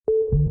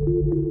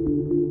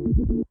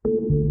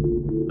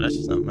That's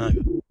just not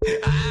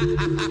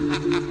MAGA.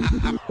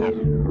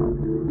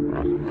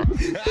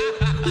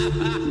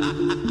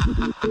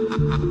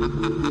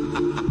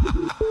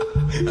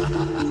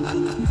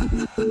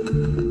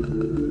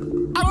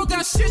 I don't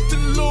got shit to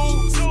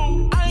lose.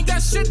 I ain't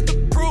got shit to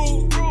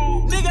prove.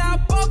 Nigga, I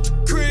bought the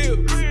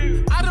crib.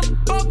 I done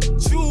bought the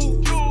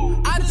jewels.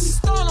 I done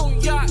stun on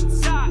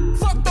yachts.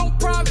 Fucked on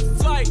private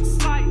flights.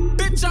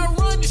 Bitch, I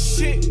run this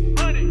shit.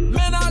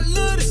 Man, I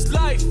live this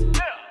life.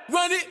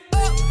 Run it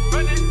up.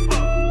 Run it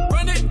up.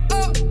 Run it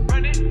up.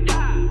 Run it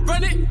up.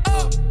 Run it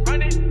up.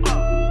 Run it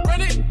up.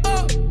 Run it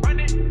up.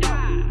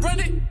 Run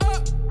it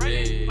up. Run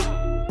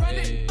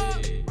it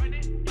up.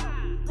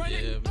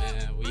 Yeah,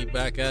 man. We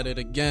back at it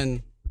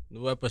again.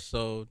 New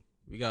episode.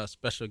 We got a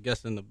special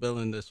guest in the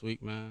building this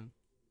week, man.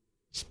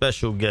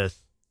 Special guest.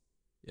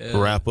 Yeah.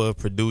 Rapper,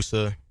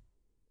 producer,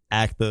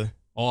 actor,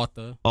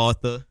 Author.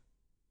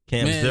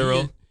 Camp Man,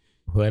 Zero.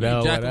 What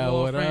up, Jack what of up,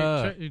 all what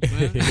up? trades,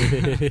 man.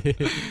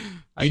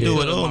 How You do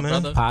feeling, it all, my man.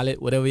 brother?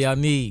 Pilot, whatever y'all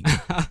need.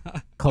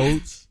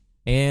 Coach,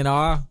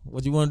 A&R,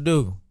 what you want to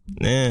do?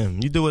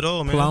 Damn, you do it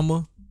all, man.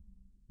 Plumber?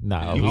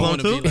 Nah, I You we-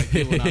 want want to be to? like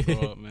you when I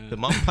grow up, man.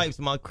 My pipes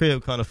in my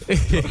crib kind of.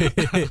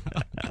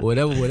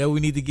 whatever we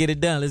need to get it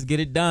done, let's get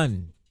it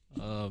done.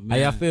 Man. How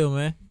y'all feel,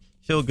 man?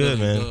 Feel good,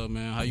 Feeling man. Good,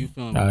 man. How you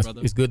feeling, Nah, my it's,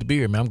 brother? it's good to be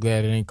here, man. I'm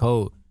glad it ain't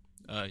cold.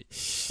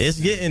 It's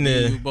getting Me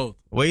and there. you both.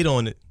 Wait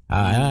on it.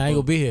 I ain't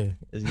gonna be here.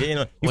 It's getting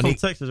on. You When from he-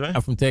 Texas, right?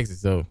 I'm from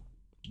Texas, so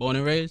Born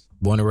and raised?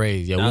 born and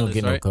raised. Yeah, we Dallas, don't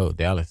get right? no cold.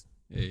 Dallas.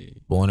 Hey.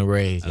 Born and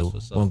raised. That's So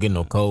what's we don't up, get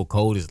no man. cold.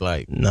 Cold is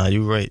like, Nah,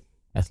 you right.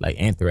 that's like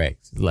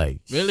anthrax. It's like,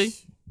 Really?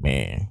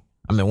 man.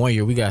 I mean, one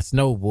year we got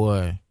snow,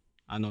 boy.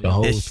 I know The y'all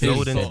whole It city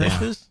snowed in shut down.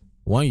 Texas.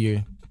 One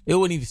year, it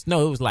wouldn't even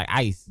snow. It was like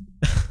ice.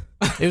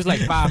 It was like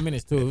 5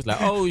 minutes too. It was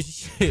like, oh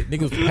shit,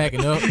 niggas was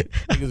packing up.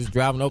 Niggas was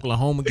driving to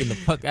Oklahoma, getting the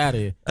fuck out of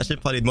here. That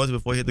shit probably melted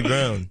before it hit the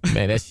ground.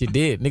 Man, that shit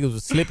did. Niggas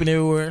was slipping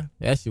everywhere.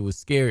 That shit was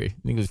scary.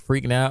 Niggas was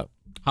freaking out.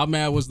 How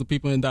mad was the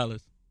people in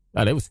Dallas?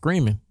 Oh, they was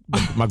screaming.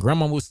 My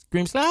grandma was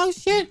screaming, she's like, oh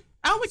shit,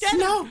 oh my God,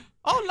 no,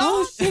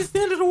 oh shit, it's the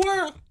end of the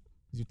world.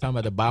 You talking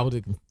about the Bible,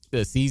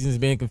 the seasons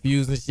being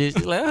confused and shit.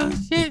 She's like, oh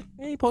shit, it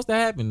ain't supposed to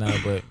happen now,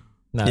 but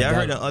nah, Yeah, I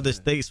heard in Dallas- other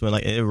states when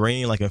like it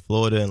rained, like in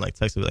Florida and like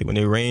Texas, like when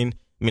it rained.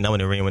 I mean, not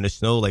when it rained, when it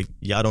snowed, like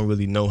y'all don't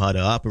really know how to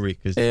operate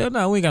because Hell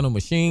no, we ain't got no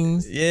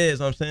machines. yeah, that's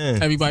what I'm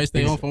saying. Everybody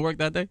stay home from work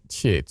that day?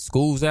 Shit,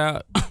 school's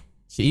out.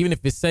 Shit, even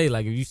if it say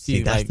like if you see,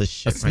 See, that's like the a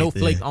shit right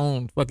snowflake there.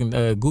 on fucking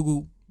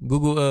Google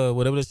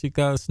whatever that shit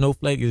called,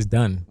 snowflake is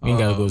done. You ain't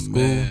gotta go to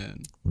school.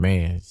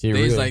 Man, shit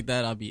Days real. like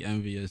that, I'll be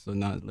envious of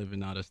not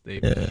living out of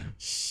state. Yeah. Man.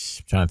 Shh,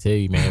 I'm trying to tell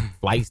you, man,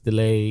 flights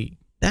delayed.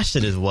 That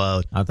shit is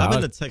wild. I I've thought-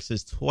 been to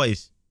Texas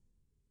twice,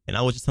 and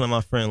I was just telling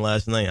my friend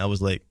last night. I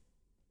was like,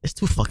 "It's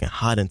too fucking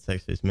hot in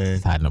Texas, man.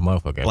 It's hot in the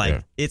motherfucker. out Like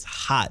there. it's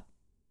hot,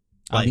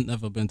 I've Like-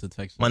 never been to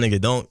Texas. my nigga.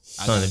 Don't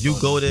I son. never If you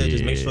thought go of there, that.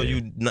 just make sure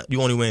Yeah.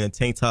 you only wearing a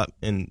tank top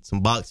and some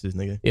boxers,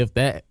 nigga. If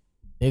that,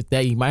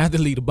 you might have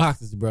to leave the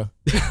boxes, bro.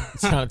 I'm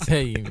trying to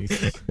tell you.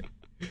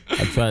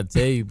 I'm trying to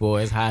tell you,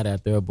 boy, it's hot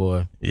out there,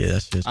 boy. Yeah,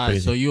 that shit's All right,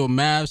 crazy. so you a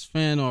Mavs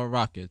fan or a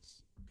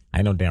Rockets? I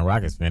ain't no damn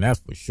Rockets fan, that's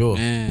for sure.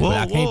 Man, Whoa, But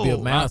I can't be a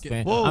whoa, Mavs Rocket-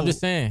 fan. whoa. I'm just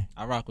saying.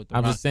 I rock with the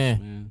I'm Rockets, just saying.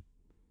 man.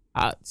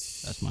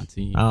 That's That's my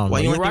team. I don't know. Why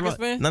You you a like Rockets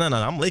the fan? No.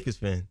 I'm Lakers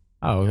fan.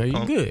 Oh, okay,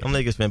 you good. I'm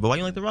Lakers fan, but why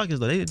you like the Rockets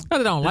though? They Not that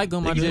I don't like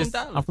them. They I give just,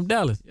 them Dallas. I'm from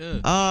Dallas.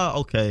 Yeah.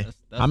 okay.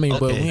 I mean,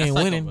 but okay. we That's ain't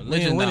like a winning. We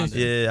religion ain't winning. down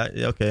there.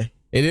 Yeah, okay.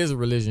 It is a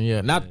religion,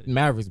 yeah. Not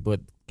Mavericks, but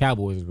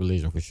Cowboys is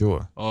religion for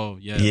sure. Oh,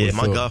 yeah. Yeah, for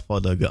my sure.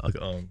 godfather,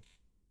 a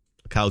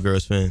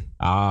Cowgirls fan.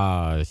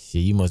 Ah,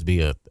 shit, you must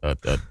be a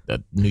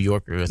New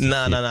Yorker or something.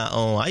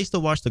 Nah. I used to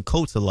watch the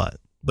Colts a lot,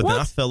 but then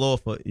What? I fell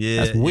off.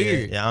 Yeah, That's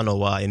weird. Yeah, I don't know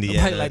why. Indiana,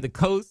 Nobody like the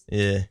coast.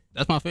 yeah,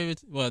 That's my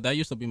favorite. Well, that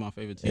used to be my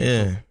favorite team.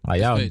 yeah. Oh,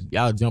 y'all, crazy.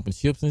 y'all jumping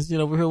ships and shit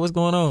over here. What's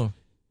going on?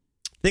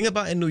 Thing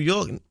about in New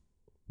York,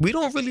 we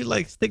don't really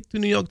like stick to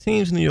New York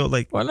teams. In New York,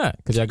 like, Why not?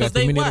 Because y'all got 'Cause too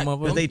they many of whack. them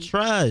cause motherfuckers. they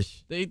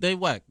trash. They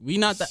whack. We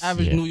not the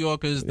average Shit. New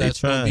Yorkers They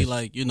that's gonna be trash.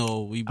 like,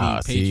 we be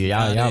See,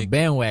 y'all patriotic.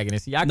 bandwagging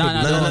it. See, y'all Nah, could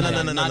nah, be nah, doing nah, that.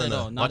 nah, nah, not at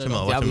all, not Watch at him all.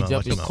 out. Watch Y'all him be out.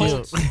 Watch jumping him The out.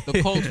 ships. Colts,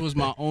 the Colts was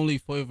my only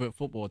favorite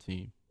football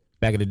team.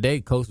 Back in the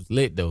day, Coast was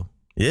lit though.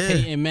 Yeah,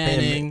 Peyton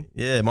Manning,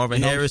 Yeah, Marvin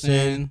You know what I'm Harrison.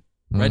 saying?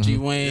 Reggie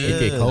Mhm. Wayne. It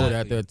get cold Exactly.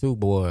 out there too,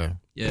 boy.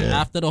 Yeah, Yeah.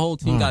 after the whole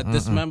team got Mm-mm-mm.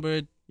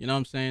 dismembered, you know what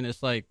I'm saying?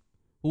 It's like,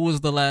 who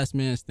was the last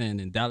man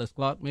standing? Dallas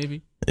Clark,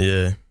 maybe?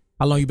 Yeah,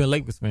 How long you been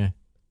Lakers fan?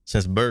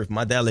 since birth.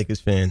 My dad Lakers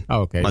fan.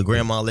 Oh, okay. My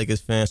grandma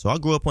Lakers fan. So I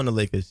grew up on the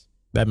Lakers.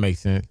 That makes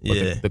sense. But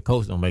Yeah. the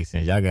Coast don't make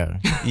sense. Y'all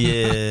got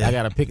Yeah, y'all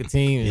got to pick a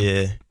team. and-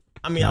 yeah.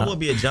 I mean, I Nah. would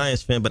be a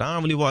Giants fan, but I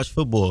don't really watch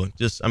football.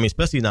 Just, I mean,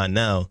 especially not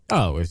now.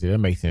 Oh, well, see, that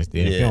makes sense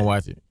then. If you Yeah. don't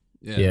watch it.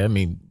 Yeah, I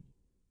mean,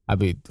 I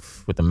be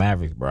with the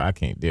Mavericks, bro. I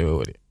can't deal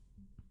with it.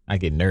 I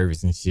get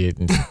nervous and shit,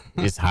 and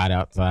it's hot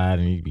outside,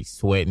 and you be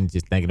sweating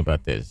just thinking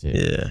about that shit.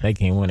 Yeah, They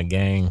can't win a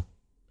game.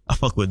 I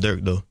fuck with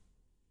Dirk though.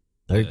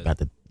 Dirk Yeah. about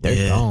to Dirk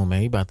Yeah. gone,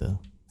 man. He about to.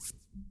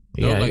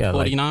 Yeah, he like got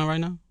 49 right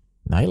now?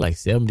 nah, he like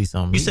 70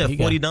 something. You He- said he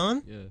got- 40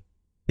 Don? Yeah.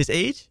 His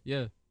age?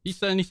 Yeah. He's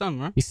 70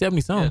 something, right? He's 70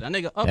 Yeah, something. that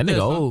nigga up That there. nigga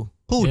son. old.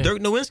 Who? Yeah. Dirk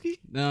Nowitzki?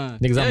 Nah.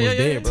 Niggas Yeah, almost yeah,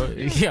 dead, bro.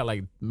 He got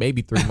like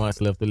maybe 3 months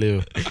left to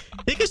live.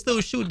 He can still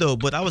shoot though,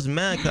 but I was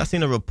mad because I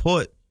seen a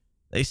report.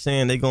 They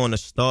saying they going to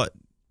start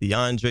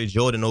DeAndre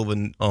Jordan over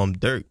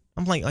Dirk.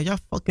 I'm like, are y'all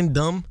fucking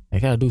dumb? They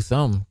gotta do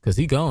something because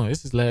he gone.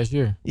 This is last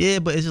year. Yeah,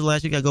 but it's just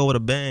last year. Got to go with a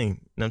bang. You know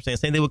what I'm saying?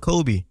 Same thing with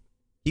Kobe.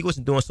 He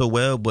wasn't doing so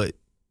well, but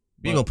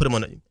you gonna put him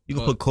on. You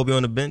gonna put Kobe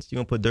on the bench. You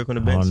gonna put Dirk on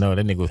the bench. Oh no,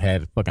 that nigga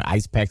had fucking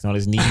ice packs on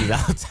his knees all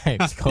the time.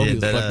 Kobe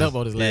was fucked up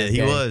on his last he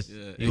game. was.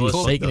 Yeah, He He was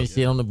was shaking fucked his up.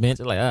 shit on the bench.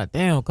 Like,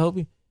 damn,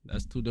 Kobe.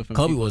 That's two different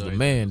Kobe people was the right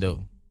man, there.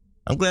 though.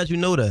 I'm glad you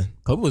know that.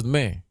 Kobe was the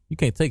man. You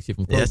can't take shit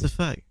from Kobe. Yeah, that's a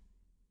fact.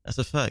 That's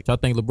a fact. What y'all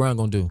think LeBron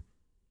gonna do?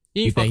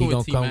 He You ain't think fucking he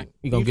with gonna come- T-Mac.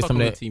 he gonna get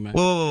some of that- T-Mac.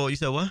 Whoa. You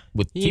said what?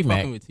 With He ain't T-Mac?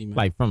 fucking with T-Mac.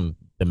 Like from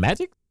the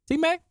Magic?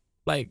 T-Mac?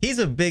 Like, He's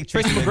a big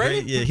Tracy Tracy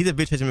McGrady. McGrady? Yeah, he's a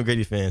big Tracy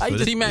McGrady fan. How you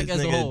this- T-Mac this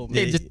as a nigga- whole,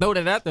 they just throw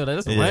that out there.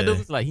 That's some Yeah. random.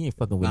 It's like, he ain't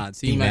fucking with Nah,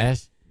 Steve T-Mac.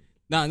 Nash.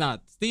 Nah.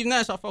 Steve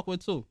Nash I fuck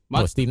with too.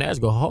 Oh, Steve Nash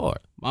go hard.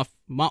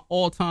 My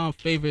all-time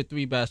favorite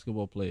 3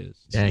 basketball players.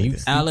 Damn, you,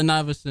 Allen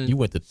Iverson. You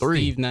went to 3.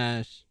 Steve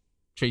Nash.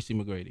 Tracy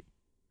McGrady.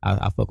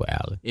 I fuck with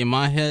Allen. In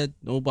my head,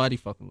 nobody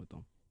fucking with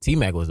them.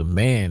 T-Mac was a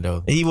man,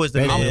 though. He was the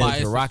Better I'm than man.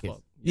 biased the as Rockets.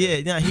 fuck.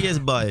 Yeah, he is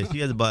biased. He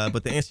is biased.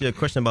 But to answer your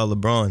question about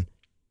LeBron,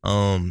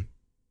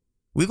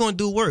 we're gonna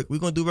do work. We're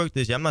gonna do work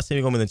this year. I'm not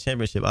saying we're gonna win the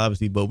championship,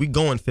 obviously, but we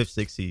going 5th,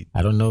 6th seed.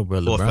 I don't know,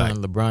 bro. For a fact.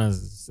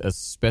 LeBron's a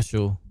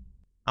special.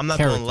 I'm not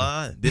Character. gonna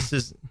lie. This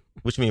is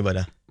what you mean by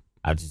that?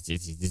 I just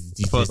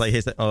As far as like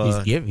his,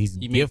 he's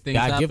He make gift, things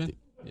God happen. gifted.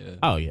 Yeah.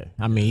 Oh yeah,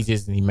 I mean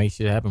he makes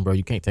shit happen, bro.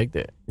 You can't take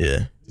that.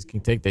 yeah, Just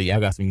can't take that.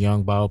 Y'all got some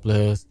young ball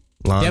players.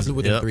 Lonzo, Definitely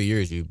within yep. 3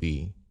 years, you'd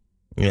be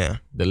Yeah,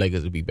 the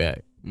Lakers would be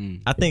back.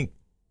 Mm.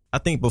 I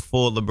think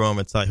before LeBron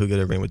retired, he'll get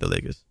a ring with the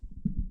Lakers.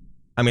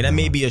 I mean, that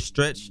may be a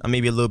stretch. I may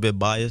be a little bit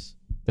biased.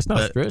 It's not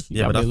But- a stretch.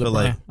 yeah, but I feel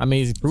like-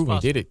 he's proven he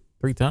did it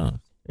 3 times.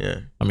 Yeah,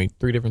 I mean,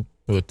 2 different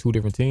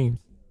teams.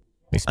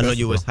 I know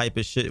you was hype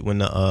as shit when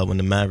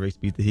the Mavericks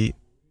beat the Heat.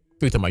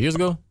 You talking about years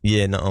ago?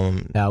 Yeah, in the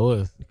Yeah, I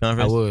was.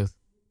 conference.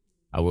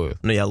 I was.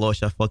 I know y'all lost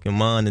your fucking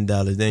mind in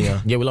Dallas, didn't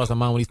y'all? Yeah, we lost our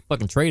mind when he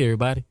fucking traded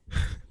everybody.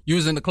 You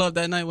was in the club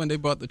that night when they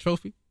brought the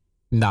trophy?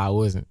 Nah, I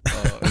wasn't.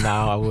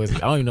 Nah, I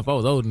wasn't. I don't even know if I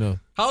was old enough.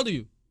 How old are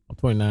you? I'm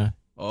 29.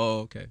 Oh,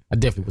 okay. I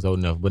definitely was old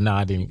enough, but nah, I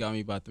You didn't. got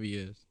me by 3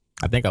 years.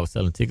 I think I was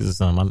selling tickets or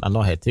something. I know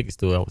I had tickets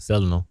to it. I was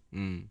selling them.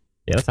 Mm.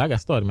 Yeah, that's how I got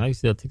started, man. I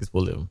used to sell tickets for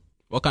a living.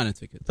 What kind of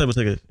tickets? Table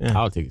tickets. Yeah.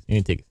 All tickets,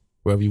 any tickets,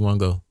 wherever you want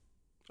to go.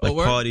 Like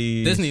word?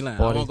 parties. Disneyland. I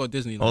Parties. want to go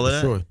Disneyland. All of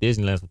that? Sure,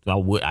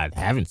 Disneyland. I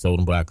haven't sold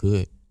them, but I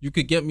could. You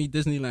could get me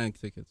Disneyland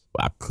tickets.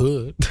 I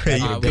could. you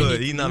we good.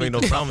 need- He not we making no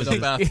need to chop it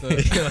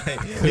promises. up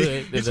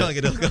after. You trying to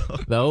get those go?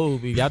 The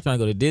old, y'all trying to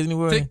go to Disney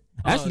World? Tick-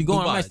 I'm Dubai, actually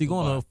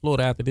going Dubai. to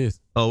Florida after this.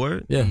 Oh,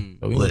 word? Yeah, Mm.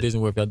 so we go to Lit. Disney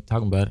World if y'all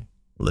talking about it.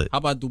 Lit. How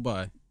about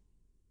Dubai?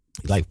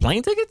 Like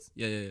plane tickets?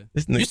 Yeah.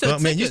 This You nigga,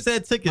 said man, you tickets.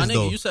 said My tickets nigga,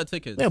 though. you said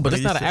tickets. Yeah, but What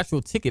it's you not an said?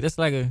 actual ticket. It's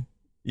like a.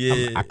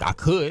 Yeah, I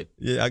could.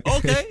 yeah.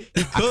 Okay.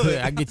 You I could. could.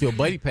 I get you a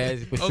buddy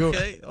pass for sure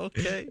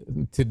Okay.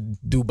 to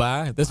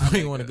Dubai. If that's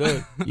where you want to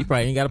go. You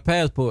probably ain't got a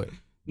passport.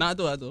 Nah, I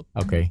do.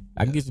 Okay,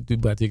 I can get you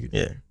Dubai tickets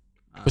Yeah.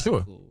 Alright,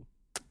 sure. Cool.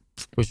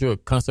 for sure.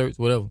 Concerts,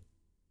 whatever.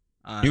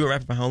 Alright. You were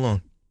rapping for how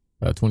long?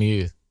 20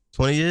 years.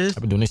 20 years?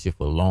 I've been doing this shit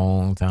for a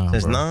long time.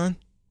 Since bro. 9?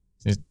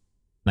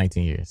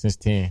 19 years. Since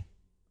 10.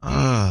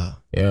 Ah.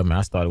 Yeah, man.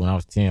 I started when I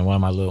was 10. One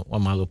of my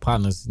little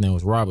partners, his name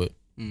was Robert.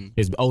 Mm.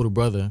 His older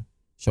brother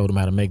showed him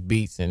how to make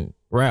beats and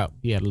rap.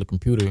 He had a little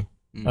computer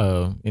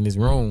in his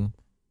room.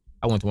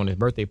 I went to one of his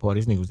birthday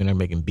parties. This nigga was in there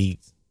making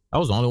beats. I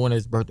was the only one at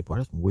his birthday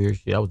party. That's some weird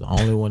shit. I was the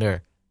only one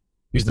there.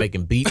 He was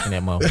making beats in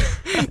that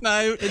motherfucker. Nah,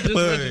 it just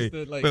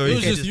registered. Like, wait, it you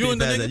was can't just you say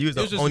and the that. nigga. You was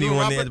It was the just only you and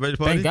one there at Robert? the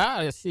birthday party? Thank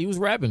God, shit, he was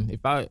rapping.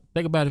 If I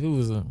think about it, if it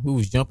was who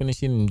was jumping and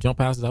shit in jump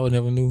houses, I would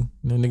never knew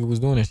that nigga was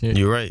doing that shit.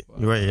 You're right.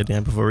 You're right. It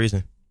happened for a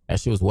reason. That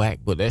shit was whack,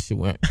 but that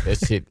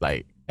shit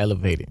like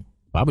elevated.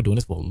 But I've been doing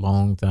this for a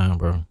long time,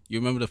 bro. You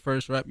remember the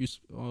first rap you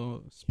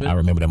spit? I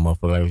remember that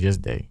motherfucker like it was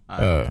yesterday. All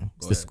right, It's go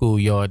the ahead.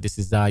 schoolyard. This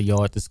is our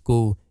yard, the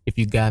school. If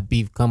you got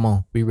beef, come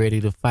on. We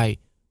ready to fight.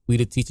 We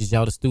the teachers,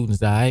 y'all the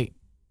students, all right?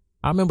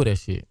 I remember that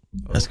shit.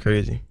 That's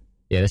crazy.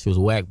 Yeah, that shit was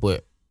whack,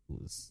 but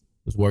it was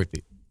worth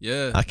it.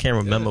 Yeah. I can't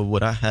remember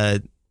what I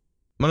had.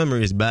 My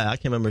memory is bad. I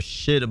can't remember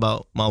shit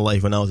about my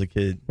life when I was a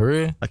kid. For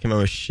real? I can't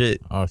remember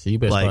shit. Oh, so you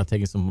better Like- start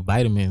taking some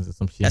vitamins or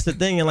some shit. That's the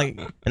thing. And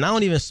I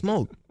don't even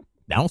smoke.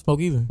 I don't smoke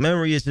either.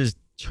 Memory is just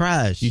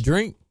trash. You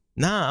drink?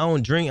 Nah, I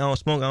don't drink. I don't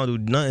smoke. I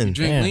don't do nothing. You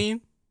drink Damn.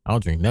 lean? I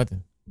don't drink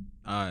nothing.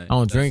 All right. I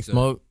don't that's drink, good.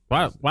 smoke.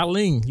 Why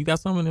lean? You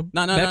got something in the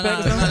No, backpack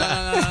or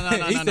something?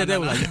 no. He said that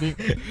was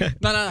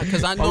like, No,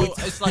 because I know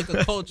it's like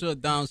a culture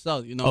down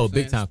south, you know. Oh, what I'm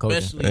big saying? time culture.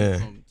 Especially Yeah.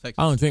 from Texas.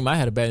 I don't drink. But I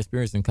had a bad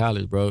experience in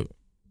college, bro.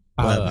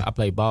 happened? I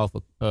played ball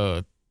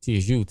for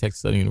TSU,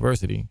 Texas Southern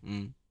University,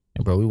 Mm.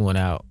 and bro, we went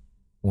out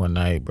one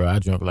night, bro. I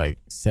drank like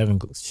seven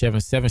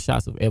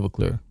shots of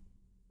Everclear,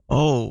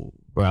 Oh,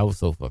 bro. I was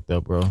so fucked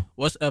up, bro.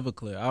 What's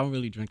Everclear? I don't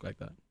really drink like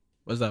that.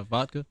 What's that,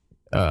 vodka?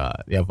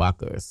 Yeah,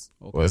 vodka is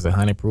Okay. was it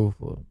 100 proof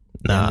or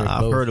nah.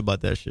 I've heard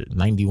about that shit.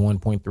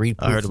 91.3 proof.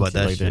 I heard about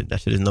that shit.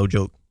 That shit is no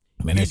joke.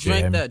 Man, You that shit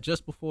drank had me- that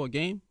just before a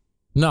game?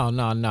 No.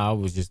 I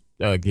was just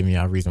giving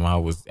y'all a reason why I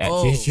was at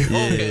tissue.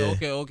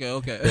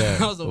 Okay. Yeah.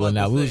 I was about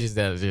to we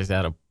say. was just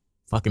at a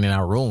fucking in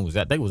our rooms.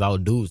 I think it was all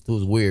dudes too. It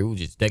was weird. We was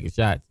just taking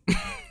shots.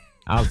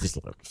 I was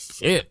just like,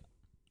 shit.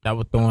 I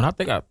was throwing. I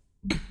think I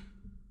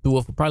threw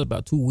up for probably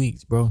about 2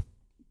 weeks, bro.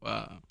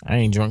 Wow. I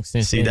ain't drunk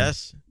since. See, then.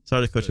 that's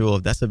sorry to cut you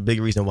off. That's a big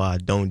reason why I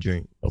don't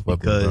drink. Oh, fuck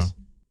Because, it,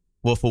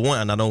 well, for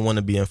one, I don't want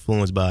to be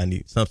influenced by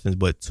any substance.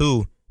 But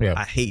two, Yeah.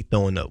 I hate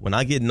throwing up. When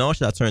I get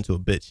nauseous, I turn into a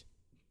bitch.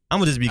 I'm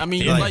gonna just be. I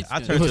mean, you're like, I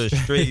light-skinned. turn to a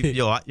straight.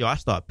 I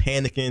start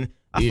panicking.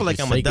 I You feel like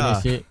just I'm gonna shaking and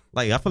die. shit.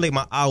 Like I feel like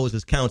my hours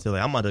is counted.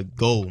 Like I'm about to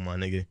go, my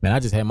nigga. Man, I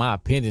just had my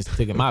appendix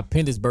taken. My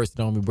appendix bursted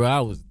on me, bro.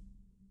 I was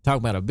talking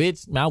about a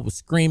bitch. Man, I was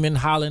screaming,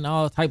 hollering,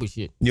 all type of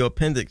shit. Your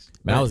appendix.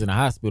 Man, I was in the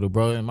hospital,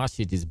 bro, and my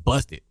shit just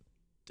busted.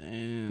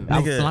 Damn. I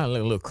was Nigga. feeling like a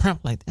little cramp.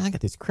 Like, damn, I got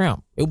this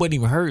cramp. It wasn't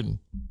even hurting.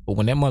 But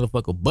when that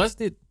motherfucker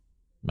busted,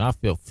 man, I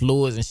felt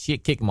fluids and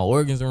shit kicking my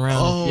organs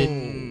around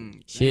and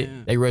shit. Shit.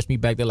 Damn. They rushed me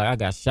back there like I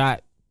got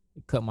shot.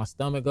 They cut my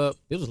stomach up.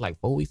 This was like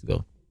 3 weeks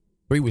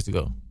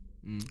ago.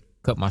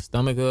 Cut my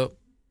stomach up.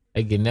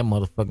 They getting that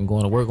motherfucking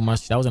going to work on my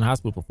shit. I was in the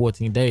hospital for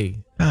 14 days.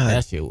 God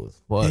That shit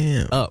was fucked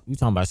damn. up. You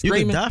talking about You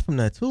screaming? can die from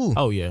that too.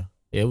 Oh, yeah.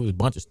 Yeah, it was a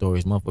bunch of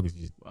stories. Motherfuckers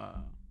just,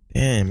 Wow.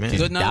 Damn, man. You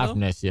just good now, die though? from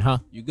that shit, huh?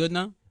 You good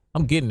now?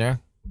 I'm getting there.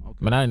 Okay.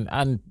 Man,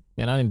 I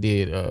done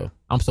did,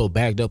 I'm so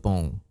backed up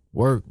on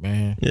work,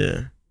 man.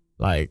 Yeah.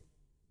 Like,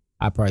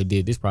 I probably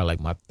did this probably like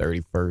my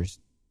 31st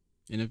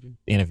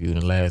interview in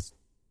the last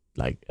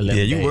like 11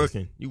 Yeah, you days.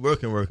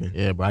 working.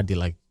 Yeah, bro, I did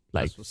like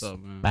That's what's up,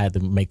 man. I had to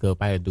make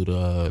up. I had to do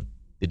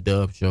the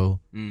dub show.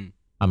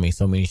 I mean,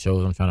 so many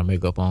shows I'm trying to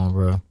make up on,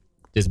 bro.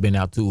 Just been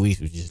out 2 weeks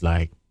was just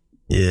like,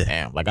 Yeah.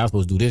 damn, like I was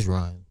supposed to do this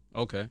run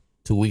Okay.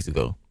 2 weeks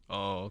ago.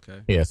 Oh,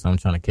 okay. Yeah, so I'm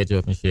trying to catch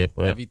up and shit,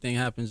 but Everything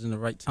happens in the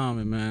right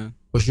timing, man.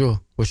 for sure.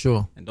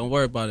 And don't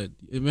worry about it.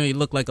 It may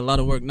look like a lot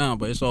of work now,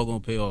 but it's all gonna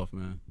pay off,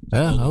 man. It's Yeah,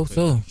 all I gonna hope pay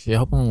so. off. Shit, I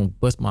hope I don't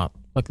bust my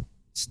fucking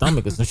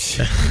stomach or some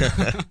shit.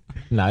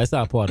 Nah, it's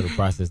all part of the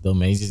process though,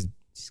 man. You just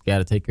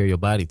gotta take care of your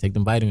body. Take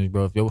them vitamins,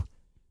 bro. If your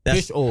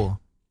That's- fish oil,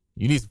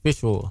 you need some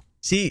fish oil.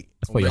 See,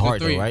 That's for your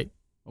heart, Omega-3. though, right?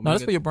 No,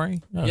 that's for your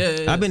brain.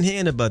 Yeah. I've been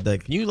hearing about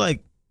that. Can you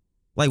like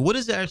what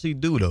does it actually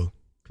do though?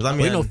 Because I Well,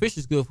 mean, you know, fish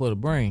is good for the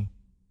brain.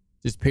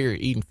 Just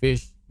period, eating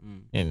fish.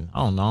 And I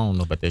don't know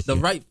about that the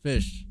shit. right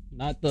fish,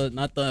 not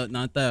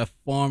that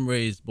farm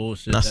raised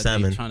bullshit Not that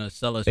salmon. they trying to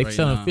sell us They right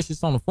selling now.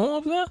 fishes on the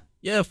farms now?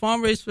 Yeah,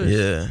 farm raised fish.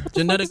 yeah.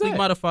 Genetically that?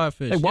 modified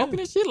fish. They walking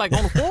and shit like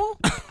on the farm?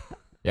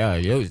 Yeah,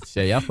 yo,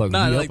 shit, y'all fucking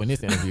Nah, me like- up in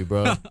this interview,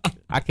 bro.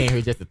 I came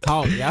here just to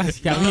talk. Y'all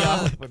just got me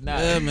off, but nah.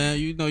 Yeah, man.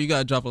 You know you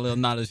gotta drop a little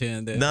knowledge here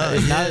and there. Nah,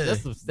 It's yeah. not-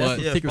 that's some But-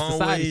 secret farm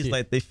society ways, shit.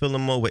 like they fill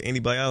them up with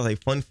antibiotics.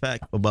 Like fun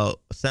fact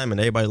about salmon,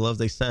 everybody loves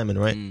their salmon,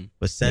 right?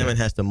 But salmon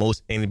has the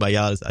most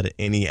antibiotics out of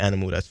any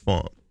animal that's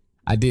farmed.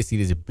 I did see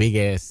this big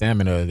ass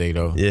salmon the other day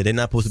though. Yeah, they're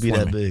not supposed to be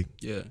that Swimming. big.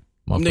 Yeah. Them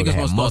Motherfucker niggas had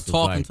gonna start muscles,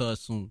 talking like- to us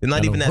soon. They're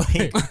not even that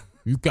pink.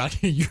 You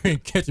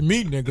ain't catching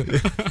me,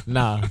 nigga.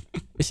 Nah.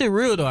 This shit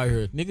real though, I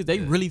heard. Niggas, they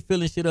really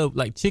filling shit up.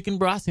 Like chicken,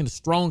 bro. I seen a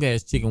strong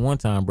ass chicken one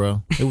time,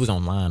 bro. It was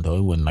online though.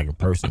 It wasn't like in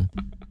person.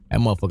 That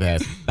motherfucker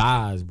had some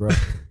thighs, bro.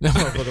 That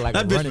motherfucker like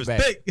That a bitch running was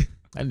back. thick.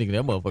 That nigga,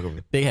 that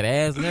motherfucker, they had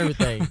ass and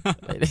everything. Damn,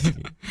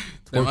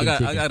 I Twerking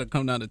chicken. gotta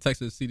come down to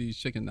Texas to see these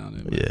chicken down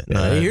there. Man. Yeah, Yeah,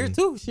 nah, they here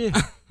too, shit.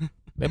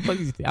 That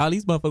fucking, all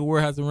these motherfucking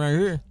warehouses around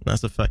here.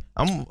 That's a fact.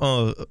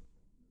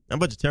 I'm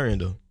vegetarian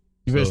though.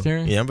 You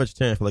vegetarian? Yeah, I'm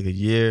vegetarian for like a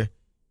year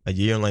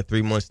and like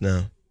 3 months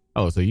now.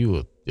 Oh, so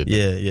you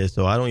Yeah.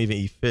 So I don't even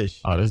eat fish.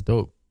 Oh, that's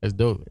dope. That's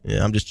dope.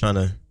 Yeah, I'm just trying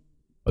to.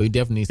 Oh, you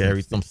definitely need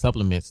Everything. some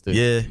supplements too.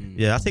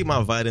 Yeah. I take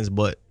my vitamins,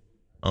 but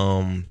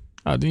Oh,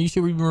 then you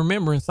should be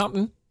remembering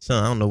something.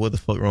 son, I don't know what the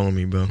fuck wrong with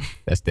me, bro.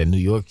 That's that New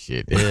York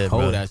shit. It's Yeah,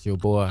 cold bro. out here,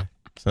 boy.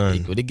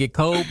 Son, When it get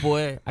cold,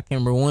 boy, I can't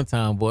remember one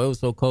time, boy. It was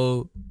so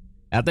cold.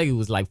 I think it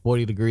was like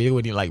 40 degrees. It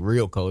wasn't even like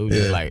real cold. It was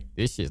just Yeah. like,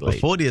 this shit's but like,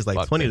 40 is like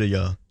fuck 20 that. to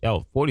y'all.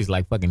 Yo, 40 is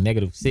like fucking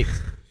 -6.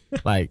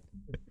 Like,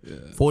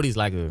 40 is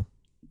like a,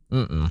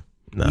 Nah,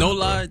 No bro.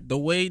 lie, the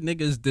way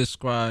niggas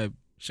describe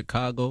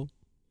Chicago,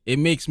 it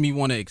makes me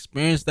want to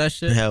experience that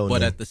shit, Hell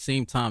but no. at the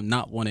same time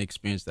not want to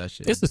experience that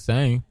shit. it's the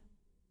same.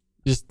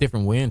 Just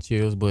different wind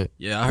chills, but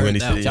Yeah, I heard Windy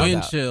that City. wind Y'all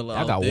got- chill y'all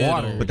out got there,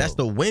 water. though. But that's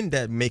the wind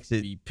that makes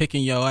it. Be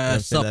picking your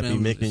ass saying up that be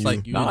and making it's you-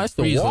 like you no, in it's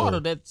the freezer. water.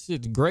 That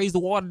shit graze the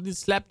water,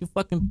 just slap your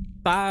fucking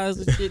thighs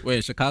and shit.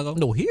 Wait, Chicago?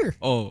 No, here.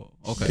 Oh,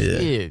 okay. Yeah.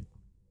 Yeah.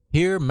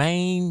 Here,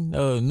 Maine,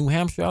 New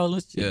Hampshire, all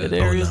this shit. Yeah. That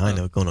Oh, area. no, I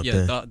know going up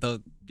Yeah, there.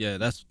 yeah,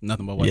 that's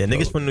nothing but white Yeah,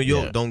 people. niggas from New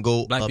York Yeah. don't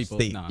go Black people,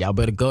 upstate. nah. Y'all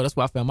better go. That's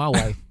where I found my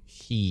wife.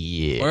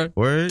 Shit. Word?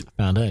 Word?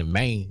 I found her in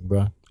Maine,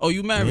 bro. Oh,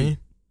 you married?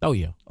 Oh,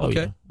 yeah. Oh,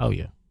 Okay. yeah. Oh,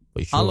 yeah.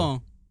 For sure. How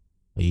long?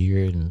 A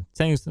year and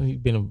same. He's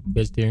been a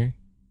vegetarian.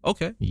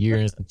 Okay. A year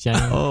and some change.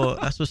 Oh,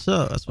 that's what's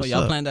up. That's Oh, what's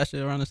y'all up. planned that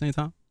shit around the same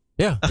time?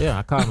 Yeah.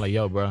 I called him like,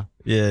 yo, bro.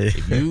 Yeah.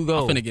 If you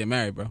go, I'm finna get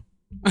married, bro.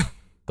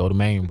 go to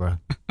Maine, bro.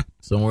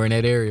 Somewhere in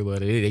that area,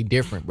 but they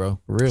different, bro.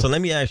 For real. So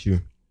let me ask you.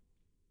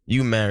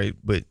 You married,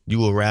 but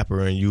you a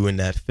rapper and you in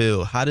that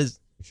field.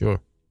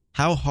 Sure.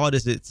 How hard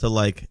is it to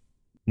like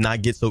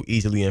not get so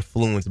easily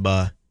influenced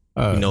by,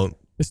 You you know,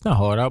 it's not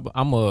hard.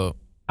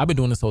 I I've been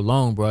doing this so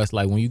long, bro. It's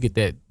like when you get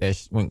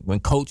when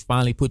coach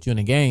finally put you in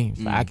the game,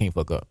 it's like, I can't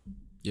fuck up.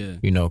 Yeah.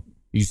 You know,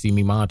 you see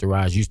me, my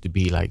entourage used to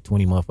be like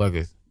 20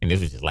 motherfuckers. And this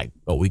was just like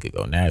a week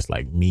ago. Now it's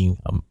like me,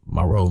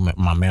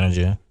 my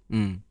manager.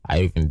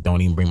 I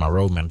don't even bring my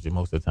road manager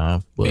most of the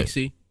time. But Big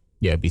C?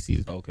 Yeah,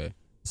 BC. Okay.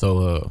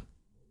 So,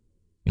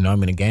 you know,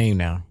 I'm in the game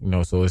now, you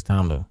know, so it's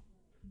time to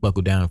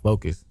buckle down and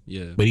focus.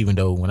 Yeah. But even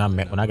though when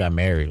I got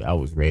married, I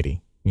was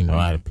ready. You know,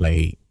 I had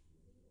played.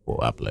 Well,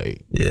 I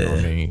played. Yeah. You know what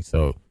I mean?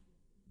 So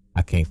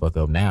I can't fuck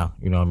up now.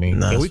 You know what I mean?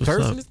 Nah, Can we that's what's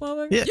curse up. in this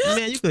motherfucker? Yeah,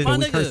 man, you could. My Can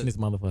we nigga. curse in this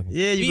motherfucker?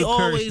 Yeah, you We could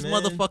always curse,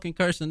 man. motherfucking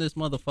cursing this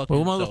motherfucking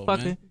Well, show,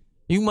 motherfucker, man.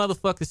 you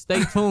motherfuckers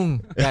stay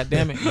tuned. God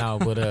damn it. No,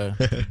 but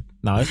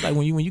no, it's like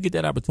when you get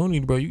that opportunity,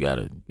 bro, you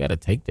gotta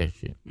take that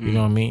shit. You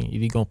know what I mean?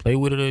 If you gonna play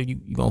with it or you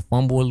gonna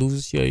fumble and lose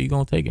the shit, you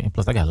gonna take it. And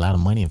plus I got a lot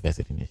of money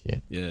invested in this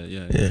shit.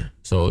 Yeah.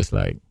 So it's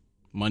like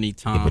Money, give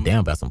time. a damn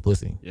about some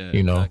pussy. Yeah,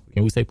 you know. exactly.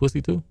 Can we say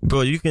pussy too?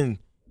 Bro, you can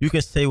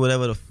say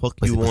whatever the fuck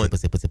Pussy, you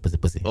pussy,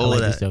 want. pussy. All I like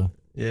of this that. show.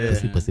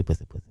 Yeah. Pussy.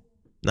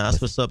 Nah,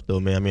 that's what's up though,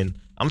 man. I mean,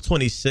 I'm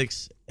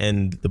 26,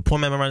 and the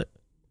point of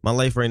my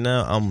life right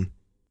now,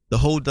 the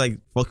whole like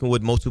fucking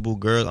with multiple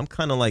girls, I'm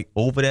kind of like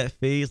over that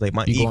phase. Like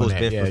my You going ego's that,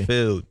 been yeah.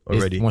 fulfilled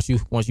already. Once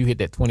you hit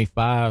that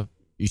 25,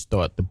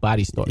 the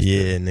body starts.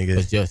 Yeah, nigga.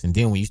 Adjust, and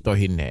then when you start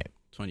hitting that,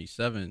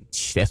 27.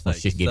 that's when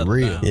Like, shit get settle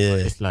real. down. Yeah.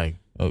 It's like,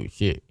 oh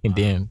shit. And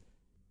then,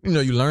 you know,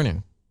 you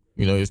learning.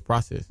 You know, it's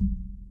process.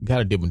 You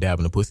gotta dip and dab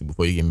in the pussy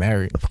before you get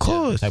married. Of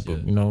course. Type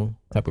of, you know,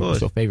 Of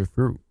what's your favorite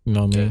fruit. You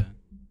know what I mean? Yeah.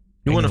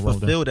 You want to Ain't no wrong with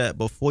fulfill that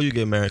before you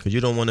get married, because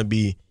you don't want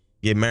to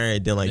get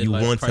married then like you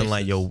Midlife want to crisis.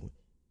 like, yo,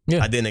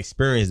 Yeah. I didn't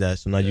experience that,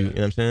 so now you know what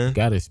I'm saying?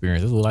 Gotta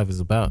experience. That's what life is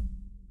about.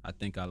 I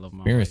think I love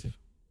my Experience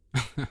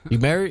wife. it. You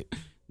married?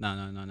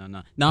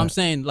 No. Now I'm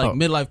saying like Oh.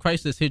 midlife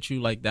crisis hit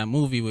you like that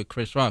movie with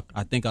Chris Rock.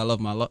 I think I love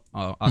my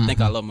think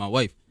I love my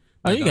wife.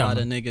 Oh, Like you a got lot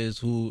one. of niggas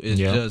who is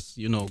Yeah. just,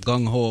 you know,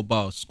 gung ho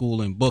about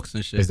school and books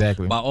and shit.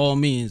 Exactly. By all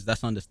means,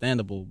 that's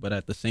understandable. But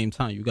at the same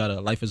time,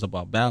 life is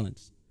about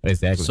balance.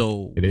 Exactly.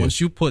 So It is.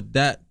 once you put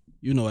that,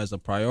 you know, as a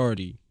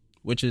priority,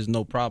 which is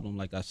no problem,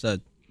 like I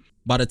said,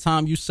 by the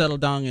time you settle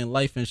down in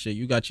life and shit,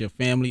 you got your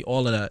family,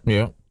 all of that.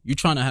 Yeah. You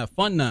trying to have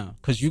fun now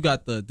because you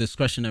got the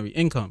discretionary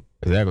income.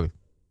 Exactly.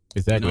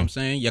 You know what I'm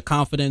saying? Your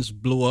confidence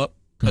blew up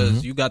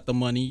because you got the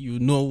money. You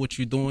know what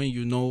you're doing.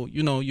 You know,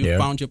 you Yeah.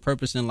 found your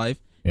purpose in life.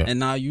 Yeah. And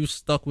now you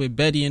stuck with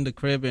Betty in the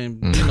crib,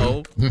 and you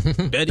know,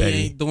 Betty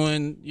ain't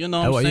doing. You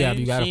know what I'm saying?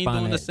 You gotta she ain't find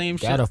doing that. the same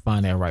shit. Gotta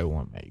find that right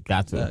one, man. You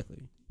got to.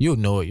 Exactly. You'll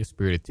know it. Your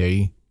spirit will tell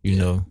you. You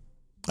know.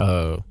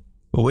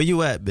 But where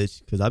you at,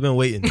 bitch? Because I've been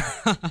waiting.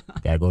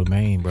 Gotta go to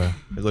Maine, bro.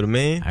 I go to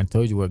Maine. I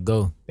told you where to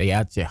go. They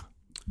out there.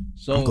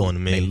 So I'm going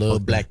to They Maine. love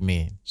Fuck black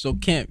men. So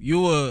Camp,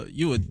 you a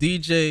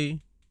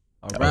DJ,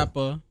 a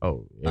rapper,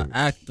 Oh, an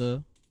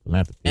actor,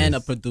 philanthropist. and a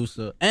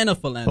producer, and a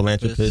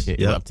philanthropist, Philanthropist. Shit,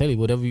 Yeah. I'm telling you,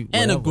 whatever you.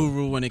 and a whatever.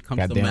 guru when it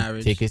comes to Goddamn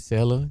marriage. ticket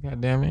seller.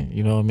 Goddamn it.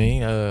 You know what I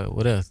mean?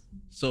 What else?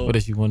 So What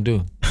else you want to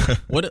do?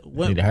 what?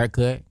 Need a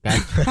haircut? Got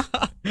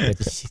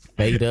the shit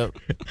fade up.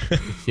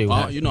 Shit,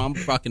 Well, you know, I'm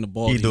rocking the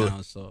baldy do it.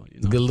 now, so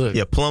you know. good look.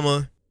 Yeah,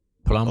 plumber.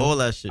 Plumber, All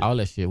that shit. all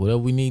that shit. Whatever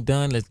we need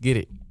done, let's get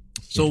it.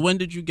 So when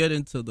did you get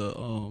into the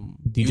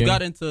DJ? You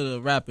got into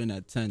the rapping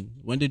at 10.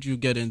 When did you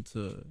get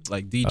into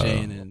like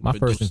DJing and my first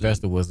producing?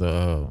 investor was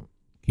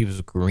he was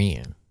a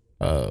Korean.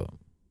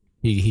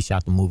 He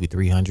shot the movie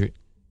 300.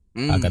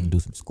 I got to do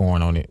some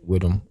scoring on it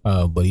with him.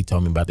 But he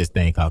told me about this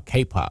thing called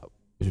K-pop,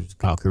 which is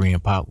called Korean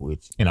pop,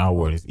 which in our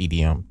word is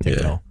EDM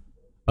techno.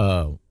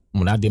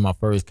 When I did my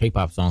first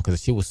K-pop song,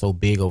 because shit was so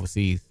big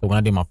overseas, so when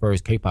I did my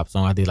first K-pop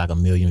song, I did like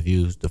 1 million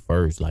views the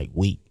first like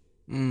week.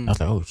 I was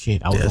like, oh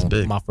shit! I was that's on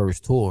big. my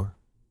first tour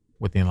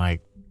within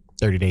like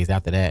 30 days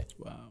after that.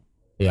 Wow.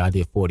 Yeah, I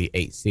did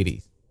 48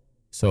 cities.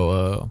 So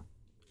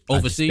I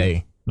just Overseas?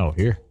 stay- No,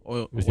 here.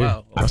 Oh, It was wow.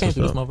 here. I That's came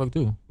through this what's motherfucker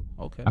too.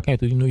 Okay. I came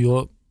through New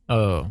York,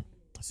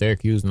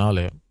 Syracuse, and all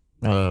that,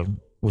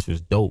 which was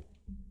dope.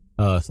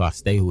 So I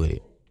stayed with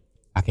it.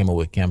 I came up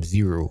with Camp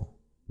Zero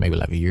maybe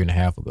like 1.5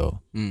 years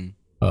ago.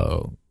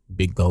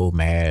 Big gold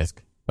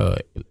mask,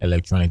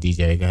 electronic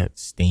DJ, got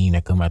steam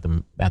that come out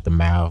the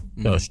mouth,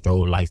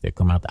 strobe lights that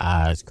come out the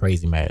eyes,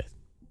 crazy mask.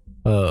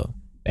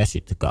 That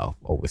shit took off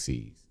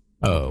overseas.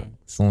 As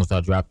soon as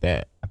I dropped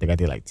that, I think I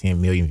did like 10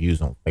 million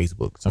views on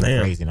Facebook, some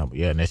Damn. crazy number.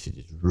 Yeah, and that shit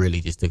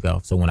just took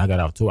off. So when I got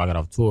off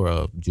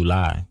tour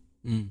July.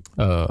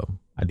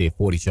 I did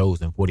 40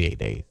 shows in 48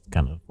 days.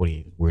 Kind of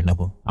 48 is a weird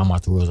number. All my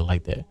tours are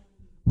like that.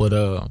 But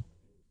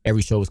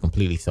every show was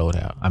completely sold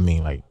out. I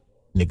mean, like,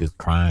 niggas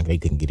crying they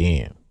couldn't get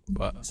in.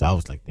 Wow. So I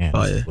was like, damn,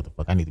 Oh, this is yeah. what the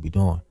fuck I need to be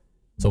doing.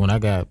 So when I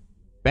got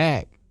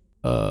back,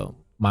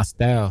 my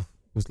staff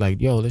was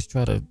like, yo, let's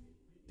try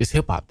this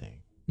hip hop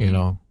thing. You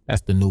know,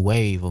 that's the new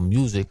wave of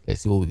music.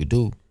 Let's see what we could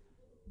do.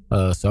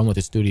 So I went to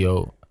the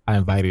studio. I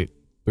invited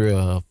 4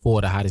 of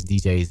the hottest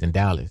DJs in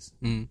Dallas.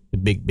 The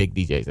big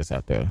DJs that's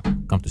out there.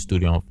 Come to the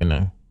studio. I'm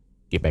finna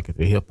get back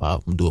into hip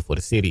hop and do it for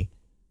the city.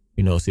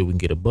 You know, see if we can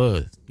get a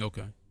buzz.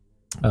 Okay.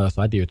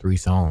 So I did 3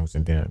 songs,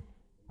 and then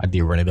I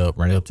did Run It Up.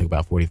 Run It Up took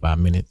about 45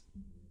 minutes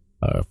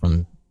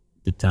from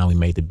the time we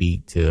made the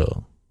beat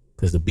till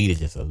because the beat is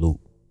just a loop,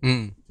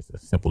 just a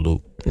simple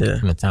loop. Yeah.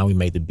 From the time we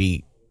made the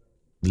beat,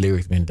 the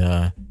lyrics been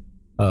done,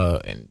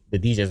 and the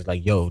DJ was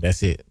like, "Yo,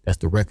 that's it. That's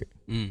the record."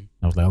 I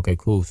was like, "Okay,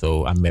 cool."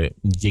 So I met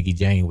Jiggy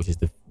Jane, which is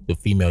the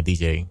female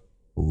DJ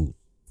who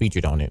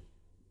featured on it.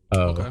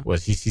 Well,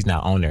 she's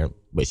not on there,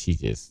 but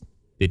she's just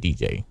the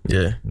DJ.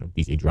 Yeah.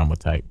 DJ drummer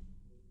type,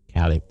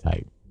 Khaled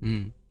type.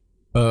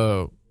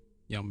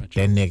 Yeah,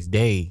 that next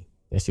day,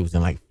 that shit was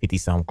in like 50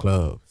 some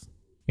clubs,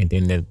 and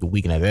then the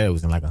weekend after that, it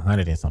was in like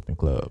 100 and something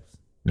clubs.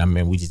 And I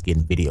mean, we just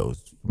getting videos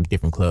from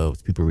different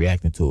clubs, people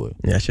reacting to it.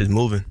 Yeah, shit's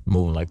moving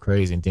like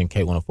crazy. And then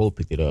K104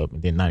 picked it up,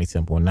 and then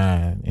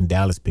 97.9 and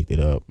Dallas picked it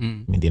up,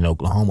 and then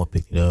Oklahoma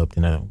picked it up.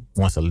 Then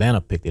once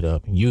Atlanta picked it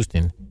up, and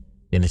Houston,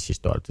 then the shit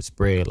started to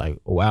spread like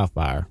a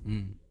wildfire.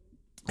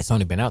 It's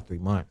only been out 3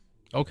 months.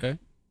 Okay.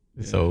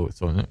 Yeah. So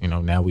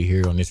now we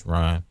here on this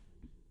run.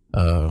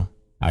 Out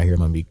here I'm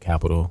gonna meet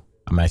Capital.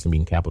 I'm actually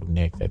meeting Capital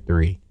next at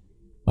 3.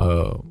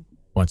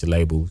 Bunch of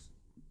labels,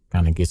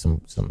 kind of get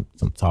some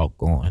talk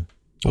going.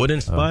 What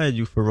inspired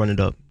you for running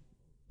up?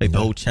 Like the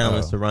whole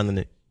challenge surrounding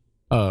it.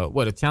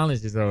 Well, the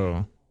challenge is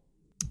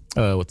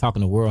we're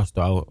talking to World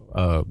Star,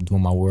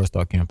 doing my World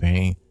Star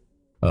campaign.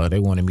 They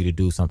wanted me to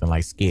do something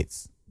like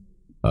skits.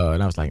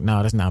 And I was like,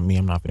 no, that's not me.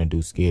 I'm not gonna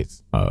do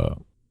skits.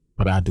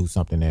 But I do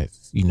something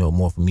that's,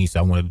 more for me. So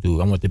I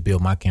wanted to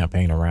build my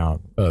campaign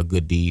around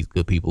good deeds,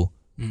 good people,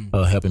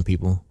 helping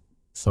people.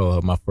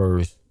 So my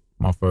first,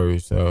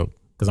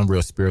 because I'm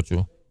real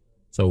spiritual.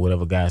 So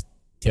whatever God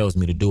tells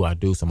me to do, I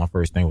do. So my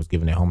first thing was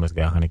giving that homeless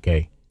guy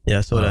 $100K. Yeah,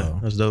 I saw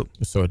that. That's dope.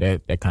 So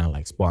that kind of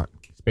like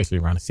sparked, especially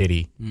around the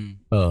city.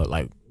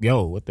 Like,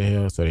 yo, what the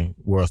hell? So the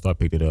World Star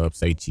picked it up,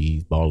 Say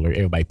Cheese, Baller,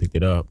 everybody picked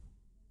it up.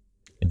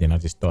 And then I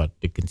just started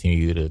to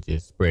continue to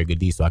just spread good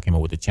deeds. So I came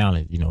up with the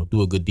challenge,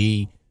 do a good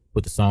deed,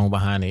 put the song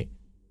behind it.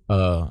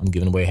 I'm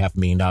giving away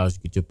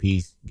 $500,000, get your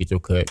piece, get your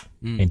cut.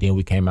 And then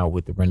we came out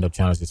with the Run Up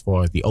Challenge as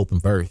far as the open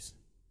verse.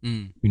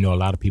 A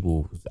lot of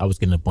people, I was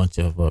getting a bunch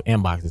of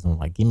inboxes on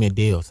like, give me a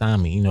deal,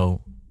 sign me,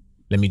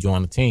 let me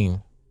join the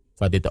team.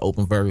 So I did the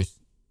open verse,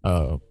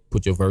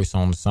 put your verse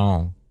on the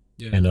song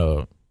and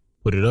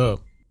put it up.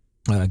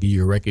 I'll give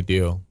you a record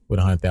deal with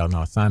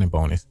 $100,000 signing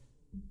bonus.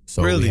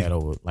 So we had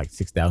over like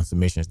 6,000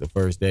 submissions the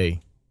first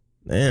day.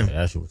 Damn. Yeah,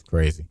 that shit was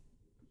crazy.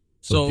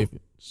 So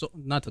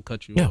not to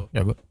cut you off.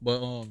 Yeah,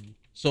 but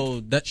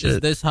so is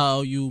this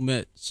how you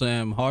met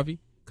Sam Harvey?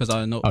 Because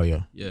I know. Oh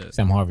yeah.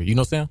 Sam Harvey. You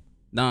know Sam?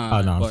 Nah.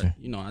 Oh, no, but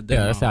I did.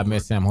 Yeah, that's how I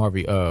met Sam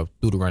Harvey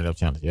through the Run It Up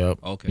Challenge. Yep.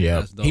 Okay. Yeah.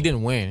 That's dope. He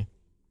didn't win.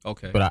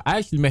 Okay. But I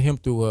actually met him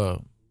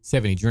through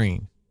 70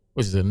 Dreams,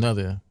 which is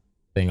another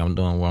thing I'm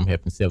doing where I'm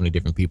helping 70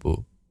 different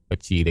people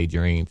achieve their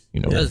dreams.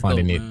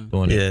 Funding dope, it, man.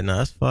 doing it. Yeah, no,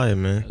 that's fire,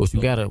 man. Which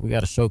we got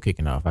a show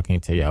kicking off. I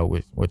can't tell y'all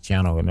what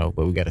channel or no,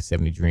 but we got a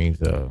 70 Dreams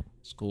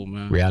it's cool,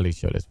 man. reality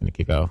show that's gonna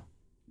kick off.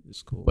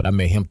 It's cool. But I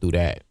met him through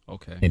that.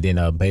 Okay. And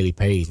then Bailey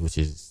Page, which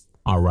is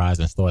our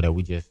rising star that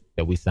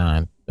we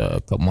signed a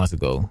couple months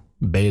ago.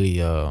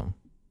 Bailey,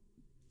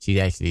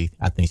 she actually,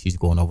 I think she's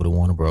going over to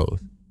Warner Bros.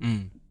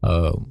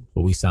 So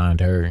we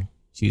signed her.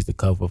 She's the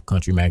cover of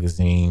Country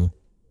Magazine.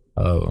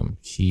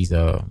 She's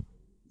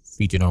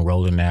featured on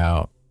Rolling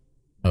Out.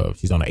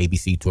 She's on the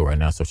ABC tour right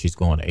now, so she's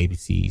going to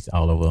ABCs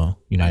all over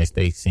United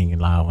States, singing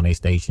live on their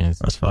stations.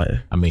 That's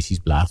fire. I mean, she's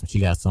blossomed. She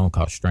got a song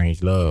called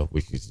Strange Love,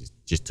 which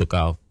just took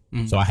off.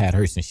 So I had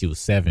her since she was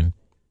 7,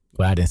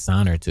 but I didn't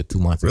sign her until 2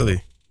 months ago.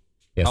 Really?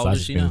 Yeah, How so old I is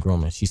just she been now?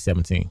 grooming. She's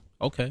 17.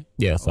 Okay.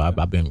 Yeah, so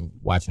I've been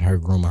watching her,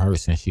 grooming her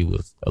since she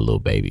was a little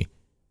baby.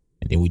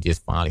 And then we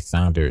just finally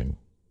signed her and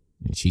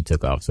she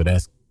took off. So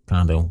that's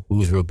kind of, we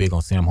was real big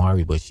on Sam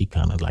Harvey, but she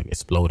kind of like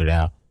exploded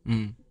out.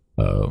 We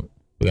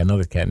got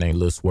another cat named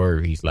Lil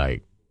Swerve. He's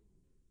like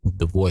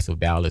the voice of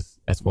Dallas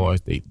as far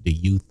as the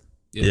youth.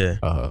 Yeah.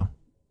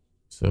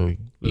 So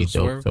he's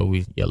dope. Swerve? So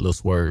Lil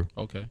Swerve.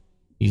 Okay.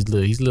 He's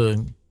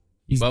Bubbling.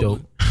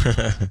 dope.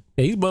 Yeah,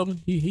 he's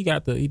bubbling. He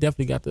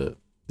definitely got the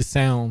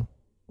sound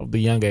of the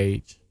young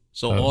age.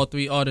 So all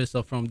 3 artists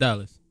are from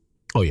Dallas.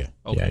 Oh yeah.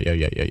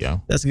 Okay. Yeah.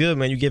 That's good,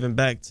 man. You giving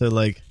back to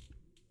like,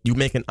 you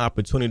making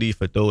opportunity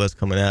for those that's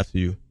coming after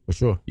you. For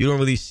sure. You don't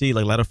really see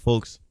like a lot of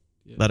folks,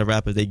 a lot of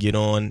rappers, they get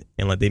on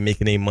and like they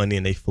making their money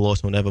and they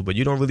floss and whatever, but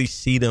you don't really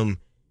see them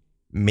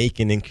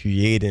making and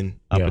creating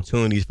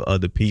opportunities for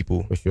other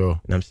people. For sure. You know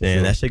what I'm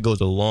saying? That shit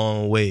goes a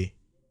long way.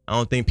 I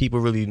don't think people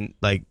really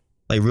like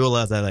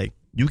realize that like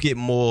you get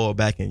more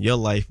back in your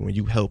life when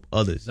you help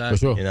others. Exactly. For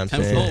sure. You know what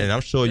I'm saying? Tenfold. And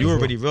I'm sure you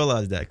already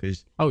realize that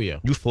because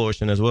you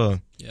flourishing as well.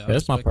 Yeah,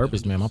 That's my respect that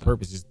purpose, man. My 100%.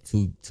 purpose is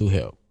to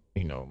help.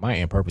 My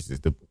end purpose is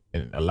to,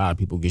 and a lot of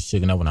people get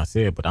shaken up when I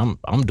say it, but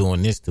I'm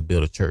doing this to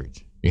build a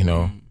church.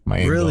 My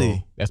end Really?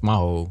 goal. That's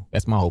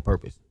my whole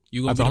purpose.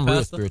 You gonna be I'm the real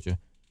pastor? spiritual.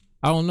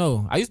 I don't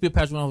know. I used to be a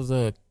pastor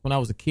when I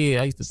was a kid.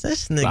 I used to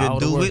This fly nigga all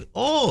the do way. it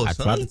all, I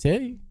son. tried to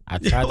tell you. I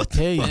tried to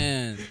tell you.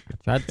 Man,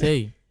 I tried to tell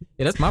you.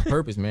 Yeah, that's my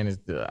purpose, man.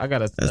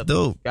 That's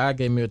dope. God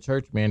gave me a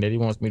church, man, that He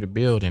wants me to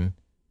build, and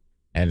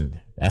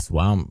that's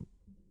why I'm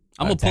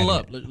I'm gonna pull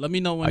up. attacking it. Let me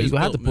know when You it's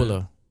gonna have built, to pull man.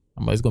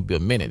 up. It's gonna be a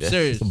minute. That's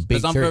Serious, some big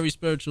because I'm church. very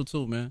spiritual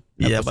too, man.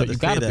 Yeah, so about to you say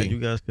gotta that. be. You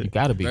guys You could.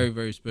 gotta be. Very,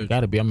 very You spiritual.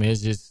 gotta be. I mean,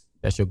 it's just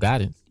That's your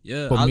guidance.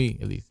 Yeah, For me,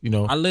 at least. You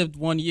know. I lived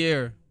 1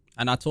 year,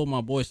 and I told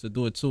my boys to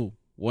do it too.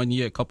 1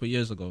 year, a couple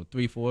years ago,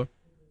 3, 4.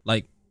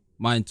 Like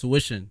my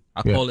intuition,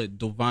 I call it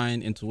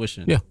divine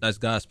intuition. Yeah. That's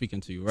God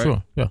speaking to you, right?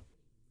 Sure. Yeah.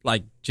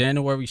 Like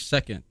January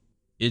 2nd,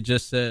 it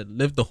just said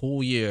live the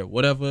whole year.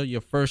 Whatever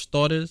your first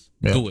thought is,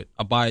 do it.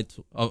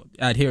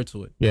 Adhere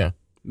to it. Yeah.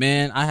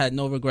 Man, I had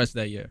no regrets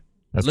that year.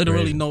 That's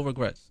Literally crazy. no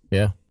regrets.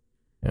 Yeah.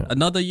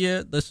 Another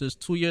year, this is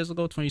 2 years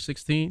ago,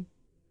 2016.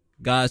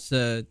 God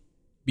said,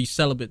 be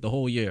celibate the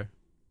whole year.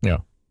 Yeah.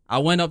 I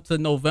went up to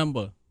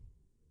November,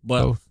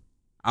 but Close.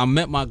 I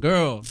met my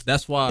girl.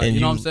 That's why, And you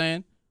know you- what I'm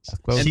saying? That's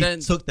close. And She then-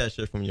 took that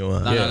shit from your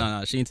No, hand.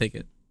 no, she didn't take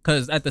it.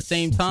 Because at the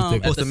same She time,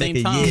 took it. at the Supposed to same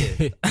make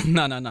a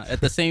time, year. no.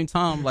 At the same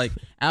time, like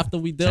after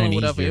we did or Chinese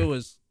whatever, year. it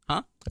was,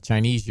 huh? A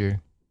Chinese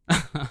year.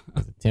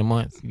 Was it 10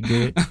 months. You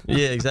good?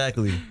 Yeah,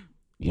 exactly.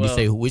 You just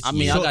say which I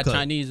mean, year. I got Shortcut.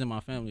 Chinese in my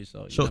family,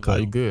 so you Shortcut. Oh, never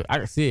you know. good. I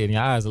can see it in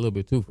your eyes a little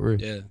bit too, for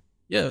real.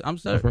 Yeah, I'm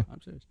serious. Okay.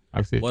 I'm serious. I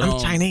can see it. But, I'm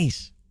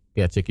Chinese.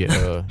 Yeah, check your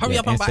Hurry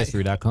up, I'm back.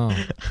 ancestry.com.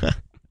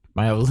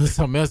 Might have a little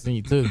something else in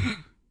you too.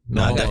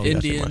 No, I got got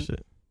Indian. my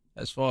shit.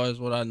 As far as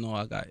what I know,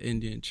 I got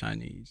Indian,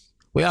 Chinese,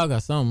 We all got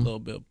a something. little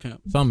bit of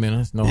pimp. Something in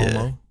us. No Yeah.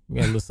 homo. We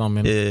got a little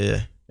something in us.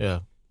 Yeah. Yeah.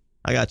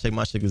 I gotta check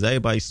my shit because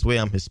everybody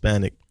swear I'm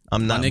Hispanic.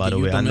 I'm not, nigga, by the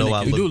you way. I know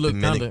I Dominican. You do look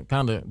look Dominican.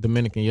 kind of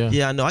Dominican, yeah.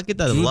 Yeah, I know. I get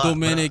that a You lot.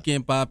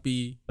 Dominican,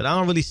 papi. But I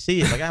don't really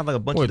see it. Like I have like a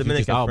bunch What, of you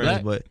just Dominican all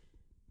friends, black? but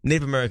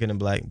Native American and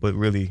black, but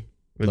really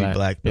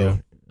black though.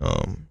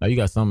 Now you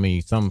got something in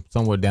you,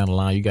 somewhere down the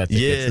line. You got to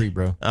take that tree,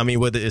 bro. I mean,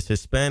 whether it's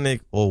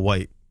Hispanic or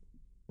white,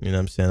 you know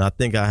what I'm saying? I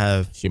think I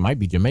have. She might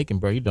be Jamaican,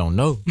 bro. You don't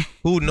know.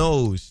 Who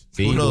knows?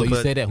 See, who knows? you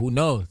But said that. Who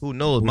knows? who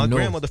knows? Who My knows?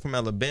 grandmother from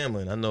Alabama,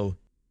 and I know.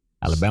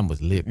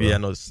 Alabama's lit, bro. Yeah, I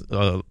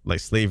know. Like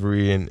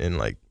slavery and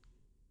like,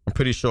 I'm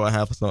pretty sure I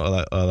have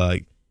some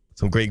like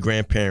some great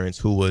grandparents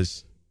who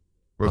was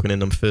working in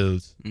them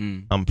fields.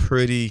 Mm. I'm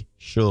pretty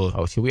sure.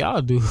 Oh shit, we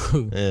all do.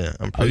 Yeah,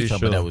 I'm Oh, pretty you talking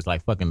sure. about that was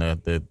like fucking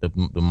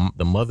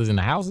the mothers in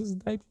the houses?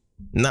 Type?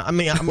 Nah, I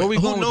mean, Where we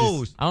who going with knows?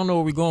 this? I don't know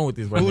where we going with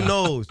this right Who now.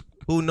 knows?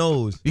 Who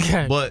knows?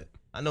 Yeah. But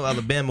I know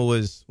Alabama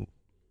was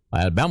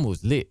Alabama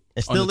was lit.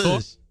 and On the still tour?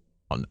 is.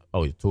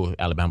 Oh, the tour.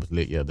 Alabama's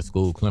lit. Yeah, the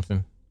school,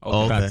 Clemson.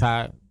 Oh, Got okay.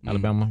 tied.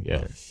 Alabama.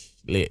 Yeah,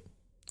 lit.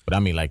 But I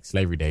mean, like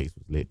slavery days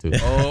was lit too.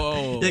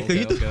 Oh, Yeah, because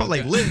you talk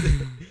like lit.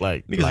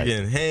 Like Niggas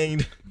getting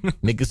hanged.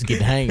 niggas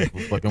getting hanged for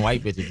fucking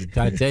white bitches. I'm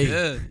trying to tell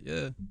you.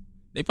 Yeah.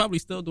 They probably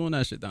still doing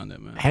that shit down there,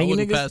 man. Hanging I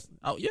wouldn't niggas? pass-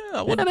 I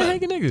Yeah, wouldn't they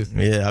pass- hanging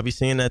niggas. Yeah, I be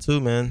seeing that too,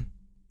 man.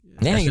 They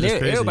That hanging shit is there.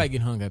 crazy. Everybody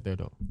getting hung out there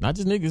though. Not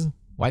just niggas.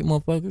 White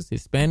motherfuckers,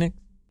 Hispanic.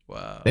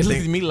 Wow. They look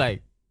think- at me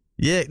like,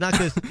 Yeah, not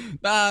cause,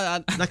 Nah,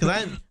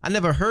 I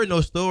never heard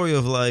no story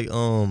of like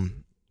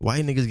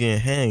white niggas getting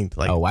hanged.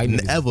 Like oh, white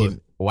niggas. ever.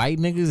 White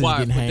niggas is why?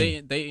 getting But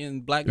hanged. they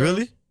in black girls?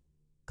 Really?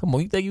 Come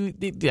on, you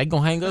think they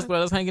gonna hang us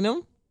while us hanging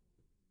them?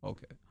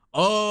 Okay.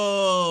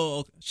 Oh,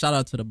 okay. Shout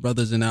out to the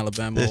brothers in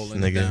Alabama This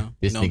holding it nigga. down.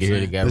 This You know nigga what here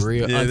I'm that got This-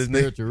 real yeah, this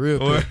unspiritual real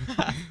quick.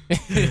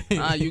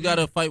 saying? You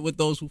gotta fight with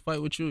those who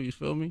fight with you. You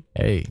feel me?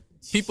 Hey,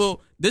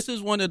 People, this is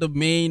one of the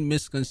main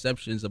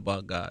misconceptions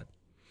about God.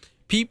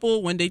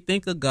 People, when they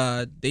think of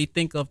God, they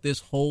think of this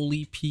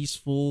holy,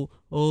 peaceful,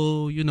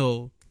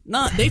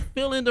 they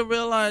failing to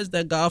realize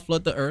that God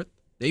flooded the earth.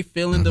 They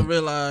failing to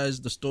realize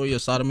the story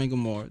of Sodom and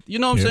Gomorrah. You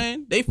know what I'm Yeah.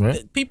 saying? They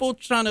Right. people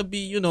trying to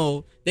be,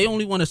 they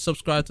only want to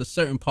subscribe to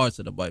certain parts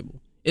of the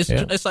Bible.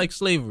 It's like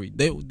slavery.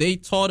 They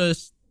taught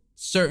us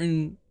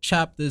certain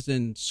chapters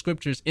and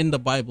scriptures in the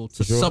Bible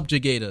to sure.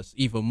 subjugate us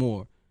even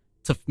more,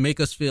 to make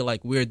us feel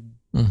like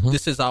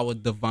this is our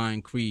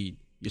divine creed.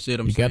 You see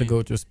what I'm you saying? got to go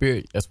with your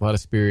spirit. That's why the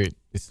spirit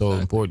is so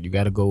important. You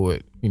got to go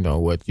with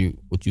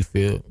what you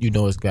feel. You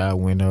know it's God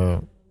when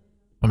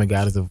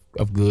God is of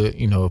good.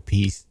 Of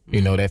peace.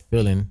 That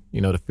feeling.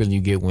 The feeling you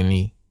get when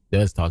He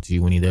does talk to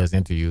you, when He does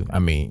enter you. I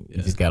mean,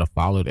 you just got to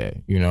follow that.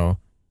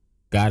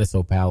 God is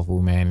so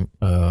powerful, man.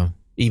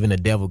 Even the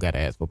devil got to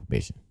ask for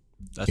permission.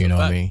 That's You a know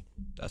fact. what I mean?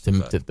 That's a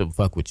fact. To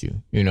fuck with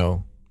you.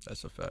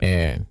 That's a fact.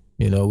 And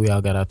we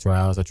all got our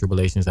trials, our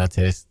tribulations, our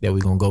tests that we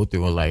gonna go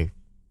through in life.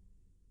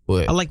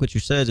 But I like what you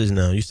said just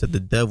now. You said the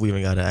devil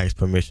even gotta ask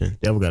permission.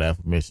 devil gotta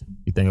have permission.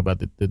 You think about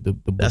the book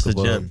That's a of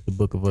gem. the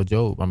book of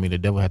Job. I mean, the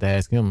devil had to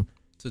ask him,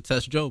 To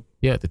test Job.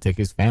 to take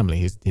his family,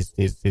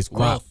 his crop,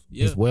 Wealth,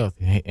 yeah. his wealth,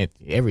 and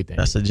everything.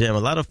 That's a gem. A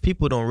lot of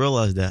people don't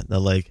realize that. That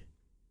like,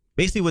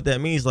 basically what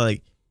that means,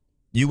 like,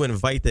 you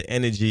invite the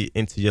energy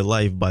into your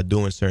life by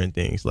doing certain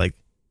things. Like,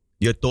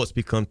 your thoughts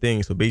become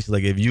things. So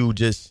basically, like, if you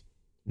just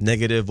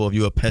negative or if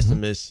you're a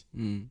pessimist,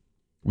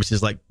 which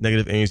is like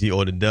negative energy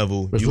or the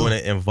devil, For you sure. want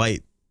to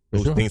invite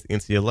those sure. things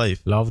into your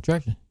life. Law of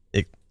attraction.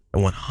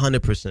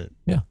 100%.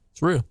 Yeah,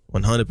 it's real.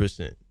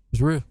 100%.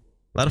 It's real.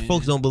 A lot of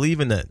folks don't believe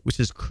in that, which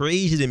is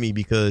crazy to me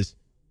because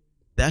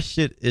that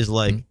shit is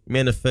like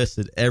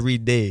manifested every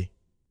day.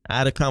 I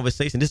had a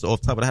conversation. This is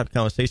off top, but I had a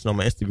conversation on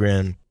my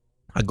Instagram.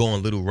 I go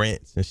on little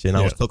rants and shit. And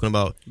I was talking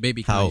about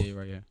Baby How- Kanye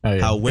right here. Oh,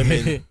 yeah. how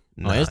women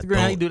on Instagram,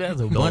 how you do that?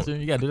 There's a bunch of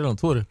you gotta do that on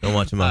Twitter. Don't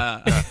watch him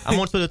out. I'm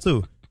on Twitter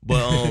too,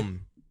 but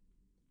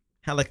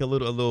had like a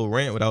little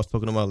rant when I was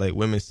talking about like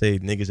women say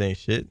niggas ain't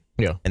shit.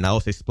 Yeah. And I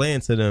was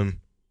explaining to them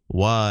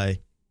why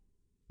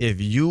if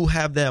you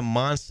have that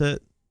mindset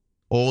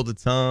all the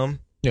time,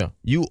 Yeah.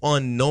 you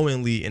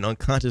unknowingly and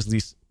unconsciously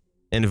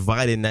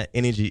inviting that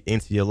energy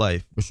into your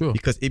life. For sure.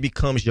 Because it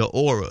becomes your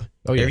aura.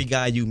 Oh, yeah. Every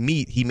guy you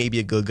meet, he may be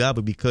a good guy,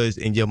 but because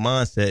in your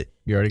mindset,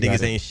 You already got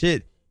niggas it. ain't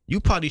shit, you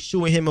probably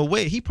shooing him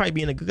away. He probably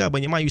being a good guy, but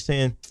in your mind you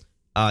saying,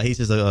 he's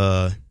just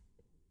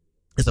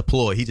it's a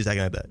ploy. He just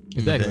acting like that. You know what I'm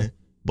Exactly. saying?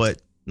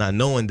 But not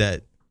knowing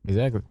that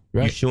Exactly. you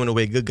Right. shooing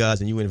away good guys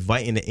and you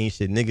inviting the ain't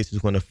shit niggas who's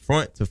gonna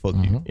front to fuck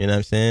you. Mhm. You know what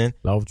I'm saying?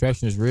 Law of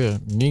attraction is real.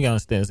 You gotta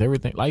understand it's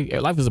everything. Like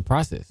life is a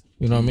process.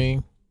 You know what I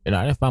mean? And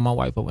I didn't find my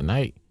wife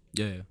overnight.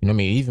 Yeah. You know what I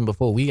mean? Even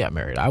before we got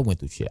married, I went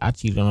through shit. I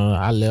cheated on her.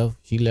 I left.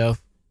 She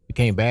left. We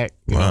came back.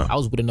 You Wow. know, I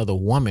was with another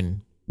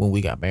woman when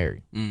we got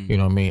married. Mm. You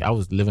know what I mean? I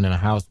was living in a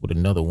house with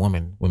another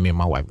woman when me and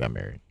my wife got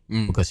married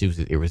Mm. because she was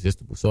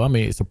irresistible. So I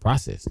mean, it's a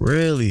process.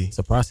 Really? It's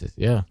a process.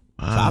 Yeah.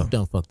 So Wow. I've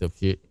done fucked up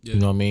shit. Yeah. You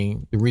know what I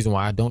mean? The reason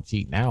why I don't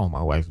cheat now on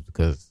my wife is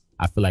because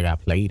I feel like I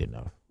played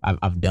enough.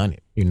 I've done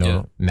it. You know.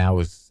 Yeah.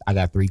 Now I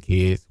got 3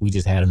 kids. We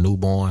just had a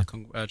newborn.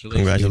 Congratulations.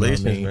 Congratulations,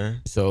 You know what I mean?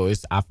 man. So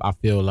I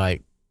feel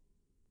like,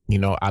 you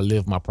know, I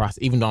live my process.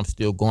 Even though I'm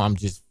still going, I'm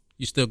just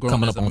You still growing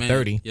coming as up a on man.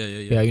 30. Yeah.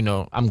 yeah, you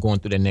know, I'm going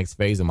through the next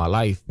phase of my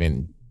life,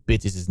 and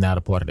bitches is not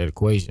a part of that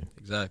equation.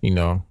 Exactly. You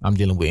know, I'm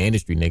dealing with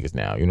industry niggas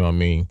now. You know what I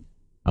mean?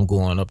 I'm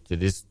going up to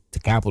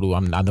Capitol. I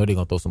know they're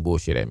gonna throw some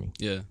bullshit at me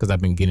Yeah. because I've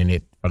been getting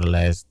it for the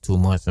last 2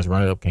 months since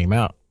Run It Up came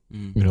out.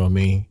 Mm. You know what I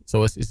mean?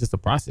 So it's just a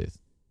process.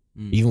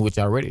 Mm. Even with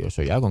y'all radio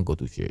show, y'all gonna go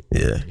through shit.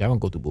 Yeah. Y'all gonna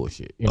go through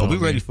bullshit. You Oh, know we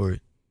what I ready mean? for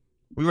it.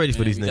 We ready for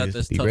Man, these we got niggas.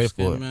 this Be tough ready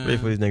skin, for it. man. Ready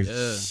for these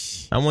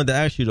niggas. Yeah. I wanted to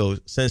ask you though,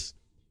 since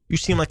you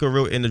seem like a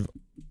real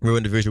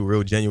individual,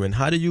 real genuine,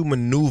 how do you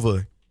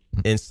maneuver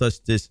in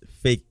such this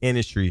fake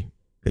industry,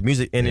 the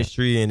music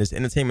industry and this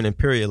entertainment and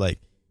period? Like,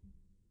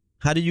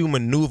 how do you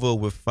maneuver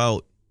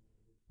without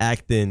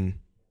acting,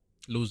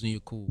 Losing your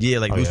cool.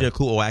 like Oh, losing yeah. your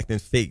cool or acting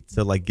fake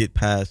to like get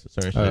past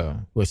certain shit?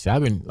 Well, shit,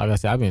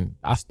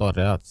 I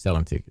started out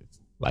selling tickets,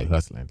 like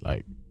hustling.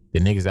 Like the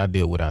niggas I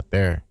deal with out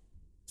there,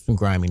 some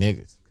grimy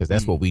niggas, because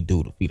that's what we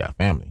do to feed our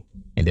family.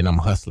 And then I'm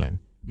hustling.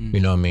 You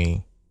know what I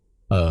mean?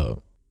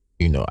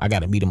 You know, I got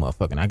to meet a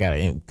motherfucker. I got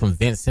to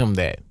convince him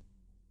that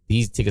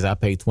these tickets I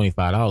paid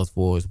 $25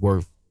 for is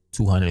worth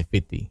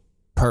 $250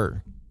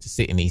 per to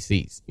sit in these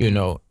seats. You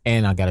know,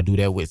 and I got to do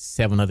that with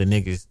 7 other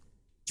niggas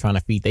trying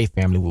to feed their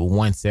family with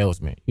 1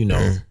 salesman. You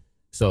know.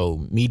 So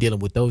me dealing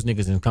with those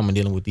niggas and coming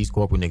dealing with these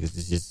corporate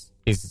niggas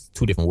it's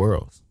 2 different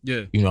worlds.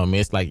 Yeah. You know what I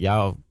mean? It's like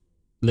y'all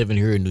living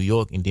here in New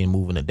York and then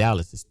moving to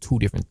Dallas. It's 2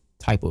 different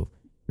type of.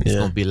 It's Yeah.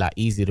 gonna be a lot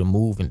easier to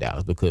move in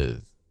Dallas because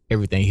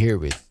everything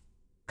here is,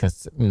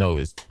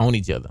 is on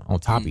each other, on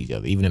top of each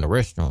other. Even in a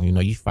restaurant, you know,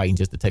 you fighting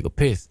just to take a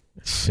piss.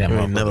 That You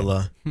ain't motherfucker. never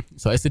lie.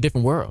 So it's a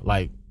different world.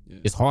 Like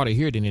it's harder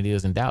here than it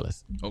is in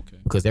Dallas Okay.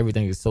 because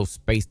everything is so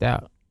spaced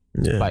out.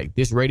 Yeah. Like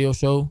this radio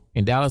show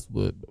in Dallas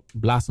would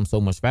blossom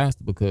so much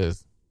faster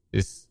because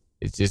it's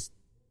just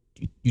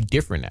you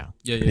different now.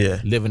 Yeah.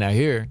 yeah. Living out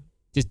here,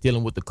 just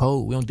dealing with the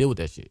cold, we don't deal with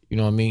that shit. You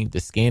know what I mean?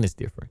 The skin is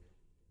different.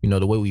 You know,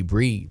 the way we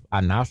breathe,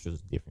 our nostrils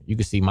is different. You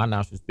can see my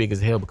nostrils big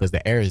as hell because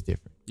the air is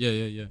different. Yeah.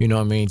 You know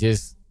what I mean?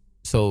 Just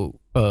so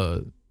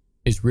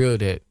it's real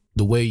that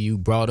the way you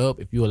brought up,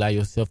 if you allow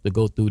yourself to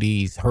go through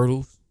these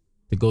hurdles,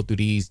 to go through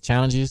these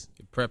challenges,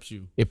 It preps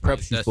you. it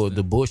preps you for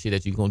the bullshit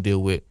that you're gonna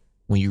deal with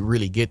when you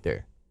really get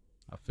there.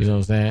 I You feel know what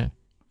I'm saying?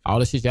 All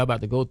the shit y'all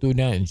about to go through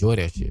now, enjoy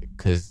that shit.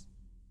 Cause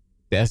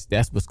that's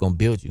what's gonna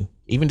build you.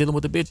 Even dealing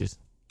with the bitches.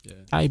 Yeah.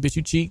 Hey, bitch,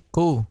 you cheat?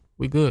 Cool.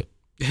 We good.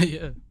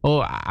 Yeah. Oh,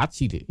 I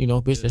cheated. You know,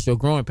 bitch, that's your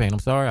growing pain. I'm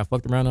sorry. I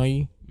fucked around on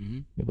you.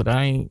 Mm-hmm. But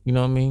I ain't, you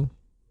know what I mean?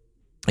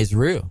 It's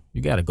real.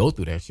 You gotta go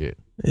through that shit.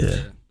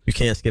 Yeah. You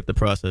can't skip the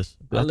process.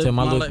 I live tell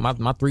my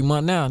my 3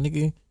 month now,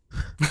 nigga.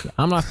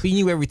 I'm not feeding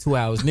you every 2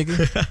 hours,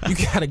 nigga.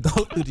 You gotta go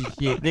through this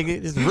shit,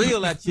 nigga. It's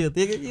real out here,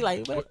 nigga. You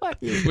like, man, fuck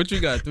you. What you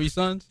got? 3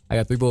 sons? I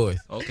got 3 boys.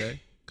 Okay.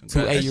 2 Congrats.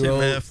 That shit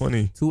 8-year-olds. mad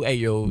funny. 2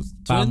 8-year-olds,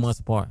 5 Twins? months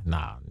apart.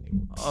 Nah,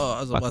 nigga. Oh, I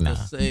was Fuck about nah.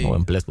 to say. I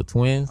wasn't blessed with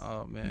twins.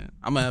 Oh man,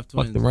 I'm gonna have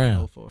twins. Fucked around. I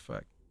know for a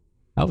fact.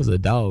 I was a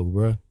dog,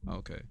 bro.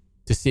 Okay.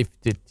 To see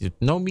to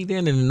know me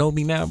then and to know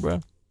me now, bro.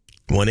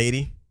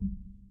 180?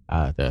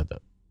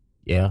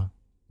 Yeah.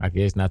 I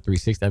guess not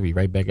 360. I'd be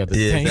right back at the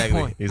Yeah, same exactly.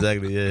 point.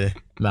 Exactly, yeah.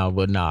 No,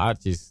 but no, I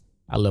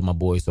love my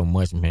boys so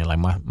much, man. Like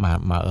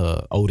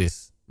my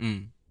oldest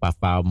by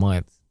 5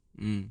 months.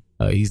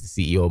 He's the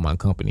CEO of my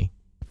company.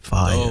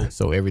 Fire.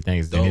 So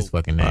everything's in his Dope.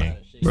 fucking name.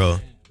 Bro.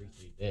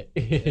 Yeah,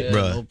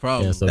 Bruh. no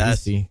problem. Yeah, so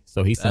That's- he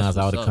signs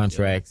all what's the up,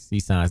 contracts. He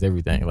signs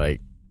everything.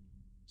 Like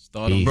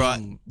Start 'em Bro,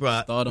 young.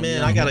 bro, Start 'em man,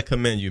 young. I gotta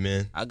commend you,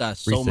 man. I got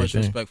so Appreciate much that.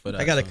 respect for that.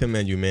 I gotta son.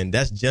 commend you, man.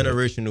 That's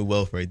generational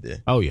wealth right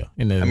there. oh yeah,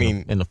 in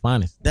the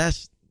finest.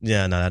 That's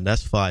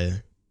that's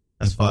fire.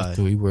 That's fire.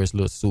 He wears a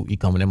little suit. He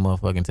coming in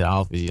motherfucking to the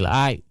office. He like, all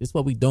right, this is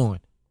what we doing.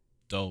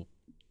 Dope.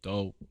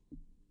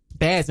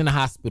 Dad's in the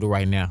hospital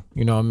right now.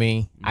 You know what I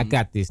mean? I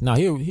got this. No,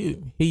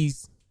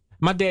 he's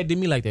my dad did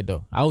me like that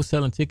though. I was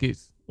selling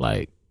tickets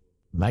like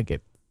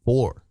at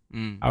 4.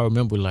 I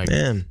remember like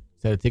Man,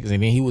 sell the tickets,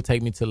 and then he would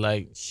take me to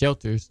like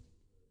shelters,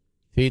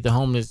 feed the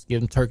homeless,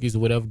 give them turkeys or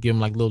whatever, give them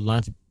like little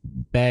lunch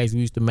bags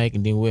we used to make,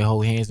 and then we'd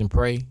hold hands and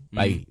pray.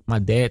 Like my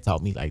dad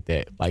taught me like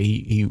that. Like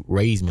he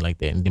raised me like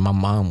that, and then my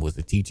mom was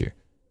a teacher,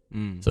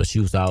 so she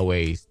was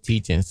always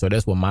teaching. So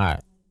that's what my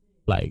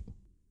like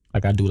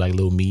I do like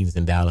little meetings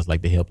in Dallas,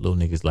 like to help little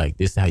niggas. Like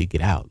this is how you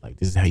get out. Like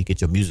this is how you get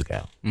your music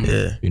out.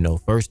 Yeah. You know,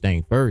 first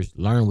thing first,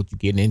 learn what you're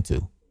getting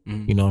into.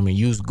 You know what I mean?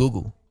 Use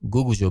Google.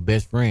 Google's your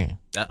best friend.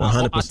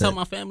 100%. I tell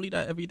my family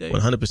that every day.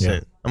 100%. Yeah.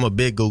 I'm a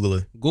big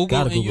Googler. Google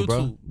Gotta and Google, bro.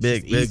 YouTube.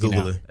 Big easy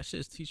now. Googler. That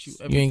shit teach you You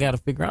everything. ain't got to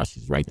figure out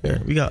shit's right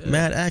there. We got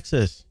mad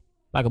access.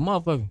 Like a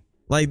motherfucker.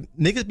 Like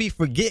niggas be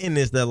forgetting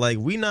this, that like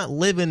we not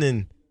living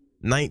in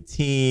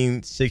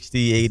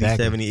 1960, 80,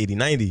 Exactly. 70, 80,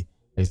 90.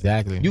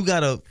 Exactly. You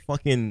got a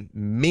fucking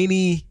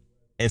mini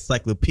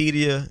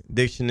encyclopedia,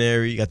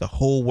 dictionary. You got the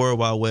whole World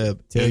Wide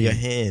Web Tell in you your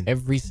hand.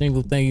 every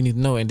single thing you need to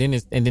know, and then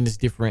it's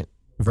different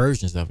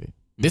versions of it.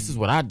 This is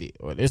what I did,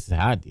 or this is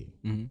how I did.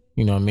 Mhm.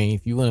 You know what I mean?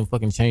 If you want to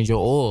fucking change your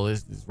oil,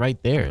 it's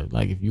right there.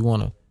 Like if you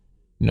want to,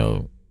 you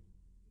know,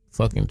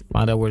 fucking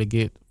find out where to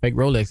get fake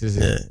Rolexes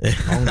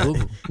Yeah. on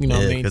Google. You know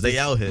what I mean? Because they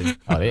out here.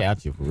 Oh, they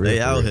out here for real. They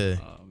for out real. here.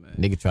 Oh man.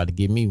 Nigga tried to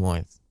get me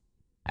once.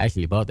 I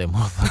actually bought that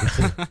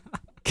motherfucker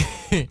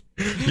too.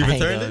 You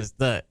returned it?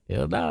 Stunt.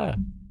 Hell nah.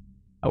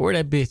 I wear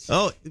that bitch.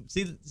 Oh,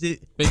 see, Fake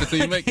it till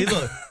you make see, it.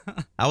 look,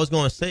 I was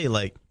going to say,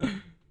 like,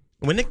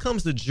 when it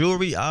comes to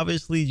jewelry,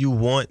 obviously you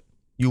want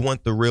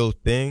the real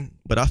thing,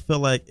 but I feel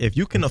like if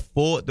you can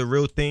afford the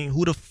real thing,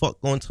 who the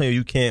fuck gonna tell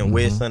you can't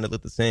wear something that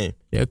look the same?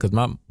 Yeah, because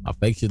my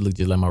fake shit look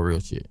just like my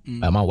real shit.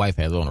 Like my wife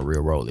has on a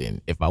real roller,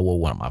 and if I wore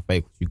one of my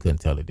fake, you couldn't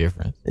tell the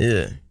difference.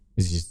 Yeah,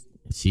 It's just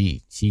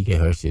she get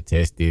her shit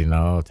tested and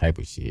all type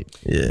of shit.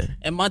 yeah,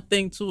 And my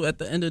thing too, at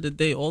the end of the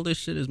day, all this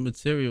shit is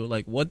material.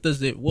 Like, what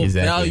Exactly.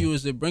 value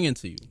is it bringing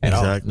to you? At all,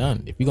 Exactly.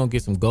 none. If you gonna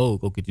get some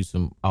gold, go get you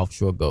some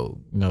offshore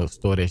gold. You know,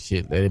 store that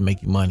shit, let it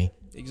make you money.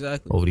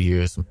 Exactly. Over the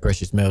years, some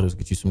precious metals,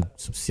 get you some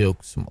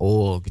silk, some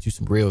oil, get you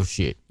some real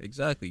shit.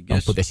 Exactly.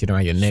 Don't put that shit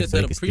around your neck so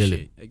they can steal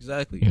it.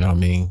 Exactly. You know what I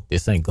mean?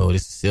 This ain't gold,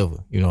 this is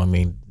silver. You know what I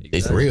mean? It's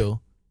Exactly.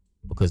 real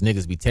because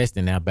niggas be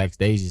testing now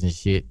backstages and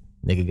shit.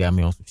 Nigga got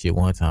me on some shit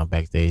one time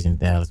backstage in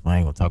Dallas. I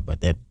ain't gonna talk about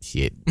that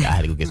shit. I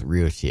had to go get some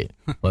real shit.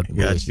 Fucking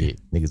Got bullshit.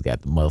 Niggas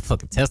got the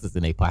motherfucking Teslas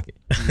in their pocket.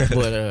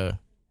 But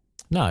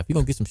nah, if you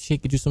gonna get some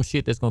shit, get you some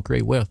shit that's gonna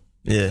create wealth.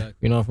 yeah. Exactly.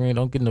 You know what I mean?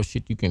 Don't get no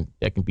shit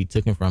that can be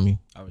taken from you.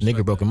 I respect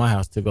Nigga broke that. in my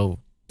house, took over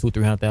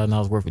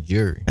 $200,000-$300,000 worth of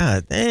jewelry.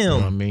 God damn. You know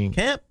what I mean?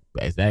 Camp.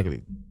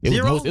 Exactly. It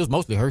Zero? was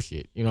mostly her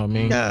shit. You know what I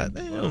mean? God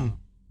damn.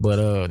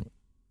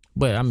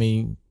 But I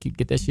mean,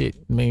 get that shit.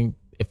 I mean,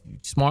 if you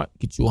smart,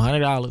 get you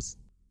 $100.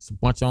 It's a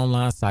bunch of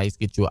online sites.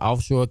 Get you an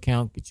offshore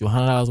account. Get you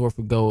 $100 worth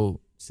of gold,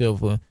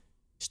 silver.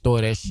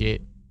 Store that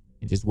shit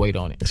and just wait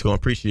on it. It's gonna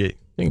appreciate.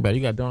 Think about it.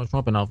 You got Donald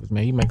Trump in office,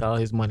 man. He make all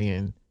his money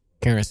in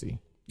currency.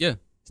 Yeah.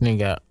 This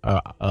nigga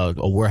got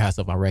a warehouse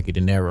of Iraqi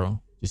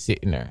dinero just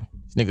sitting there.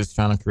 This nigga's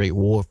trying to create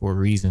war for a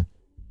reason.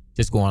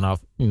 Just going off,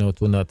 you know,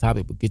 to another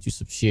topic, but get you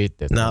some shit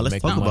that's Nah, gonna let's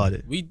make talk you money. about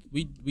it.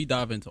 We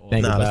dive into all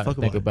Think Nah, that. let's about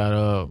talk think about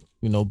about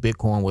you know,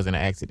 Bitcoin was an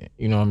accident.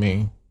 You know what I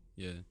mean?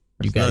 Yeah.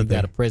 You another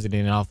got a thing.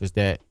 president in office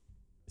that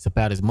it's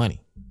about his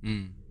money,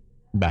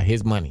 about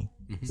his money.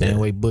 Same Yeah.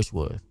 way Bush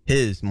was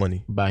His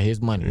money. about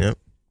his money. Yep.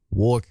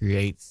 War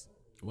creates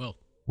Well,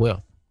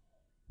 wealth.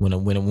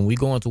 When we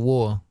go into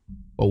war,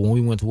 or when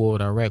we went to war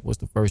with Iraq, what's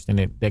the first thing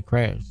that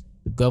crashed?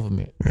 The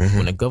government.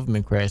 When the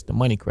government crashed, the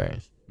money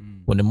crashed.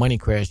 When the money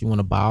crashed, you want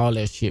to buy all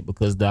that shit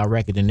because the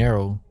Iraqi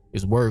dinero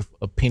is worth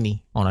a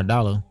penny on a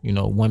dollar. You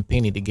know, 1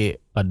 penny to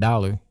get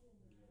 $1.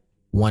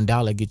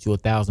 $1 get you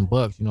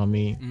 $1,000. You know what I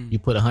mean? You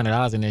put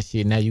 $100 in that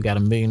shit. Now you got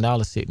 $1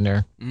 million sitting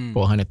there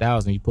for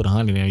 100,000. You put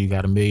 100 in there, you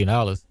got $1 million.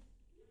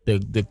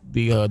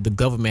 The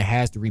government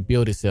has to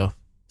rebuild itself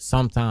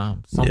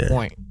sometime, some Yeah.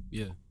 point.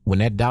 yeah. When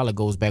that dollar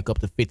goes back up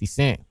to 50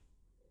 cents,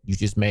 you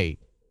just made,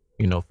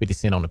 50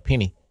 cents on a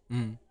penny.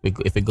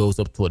 If it goes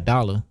up to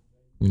 $1,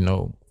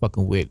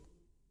 fucking with,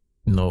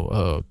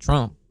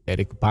 Trump, that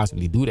it could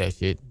possibly do that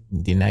shit,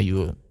 then now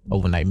you're an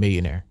overnight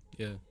millionaire.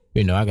 Yeah.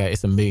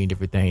 It's a million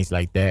different things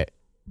like that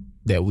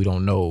we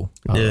don't know.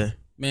 Yeah.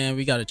 Man,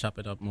 we gotta chop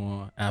it up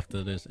more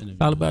after this interview.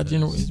 It's all about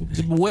general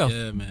it's wealth.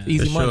 Yeah, man.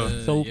 Easy For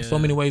money. sure. So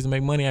many ways to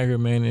make money out here,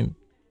 man.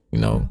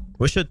 And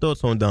What's your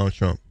thoughts on Donald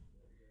Trump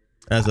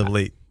as of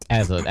late?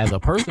 as a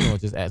person or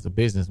just as a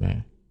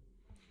businessman,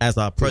 As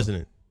our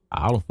president?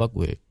 I don't fuck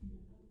with it.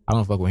 I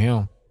don't fuck with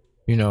him,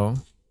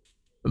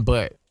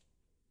 but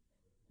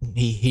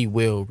he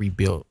will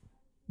rebuild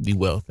the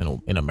wealth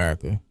in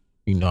America.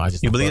 I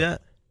just You don't believe fuck-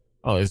 that?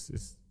 Oh,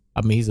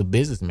 he's a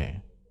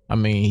businessman.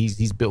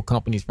 He's built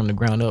companies from the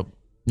ground up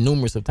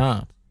numerous of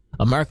times.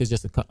 America's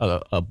just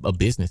a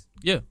business,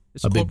 Yeah,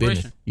 it's a a big corporation.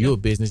 business. You're a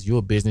business. You're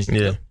a business.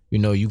 Yeah.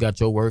 You got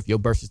your worth. Your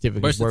birth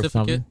certificate Birth is worth certificate,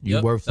 something. You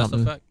yep, worth that's a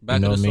something. fact. Back you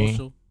know of what the I mean?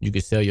 social. You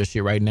can sell your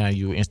shit right now.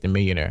 You're an instant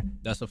millionaire.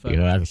 That's a fact.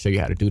 I can show you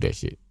how to do that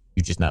shit.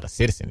 You're just not a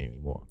citizen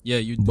anymore. Yeah,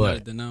 you But gotta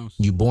denounce.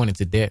 You born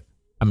into debt.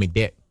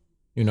 Debt.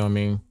 You know what I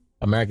mean?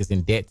 America's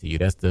in debt to you.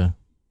 That's the,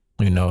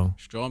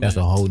 Straw man. that's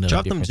a whole nother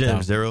Drop them different gems,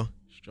 topic. Zero.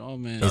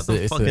 Strong man. That's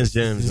some fucking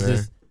gems,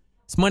 man.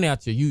 It's money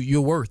out here.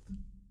 You're worth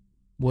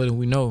more than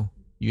we know.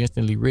 You're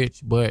instantly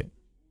rich, but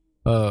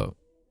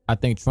I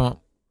think Trump,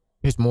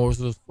 his morals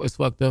is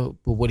fucked up.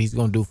 But what he's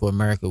gonna do for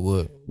America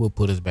will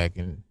put us back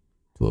into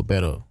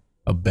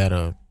a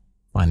better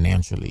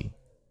financially,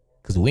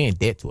 because we in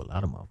debt to a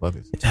lot of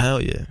motherfuckers.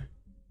 Hell yeah.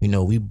 You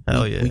know, we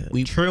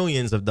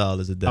trillions of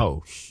dollars a day.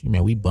 Oh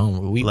man, we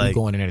bum. We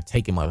going in there to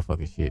taking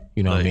motherfucking shit.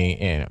 You know what I mean?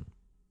 And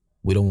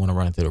we don't want to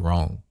run into the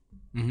wrong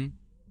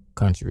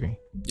country,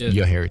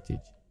 your heritage.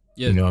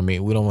 Yeah. You know what I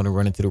mean? We don't want to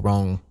run into the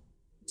wrong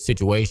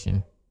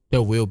situation.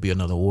 There will be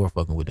another war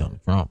fucking with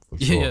Donald Trump for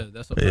sure. Yeah,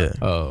 that's what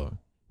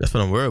that's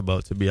what I'm worried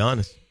about, to be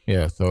honest.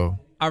 Yeah, so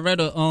I read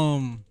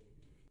a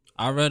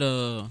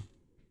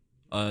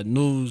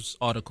news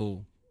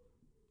article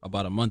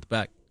about a month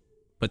back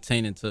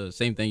pertaining to the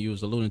same thing you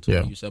was alluding to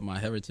when you said my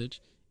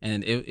heritage,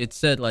 and it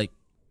said like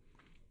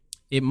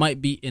it might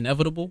be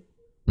inevitable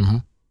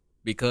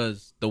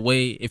because the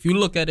way, if you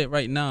look at it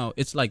right now,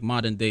 it's like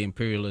modern day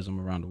imperialism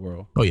around the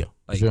world. Oh yeah,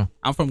 like sure.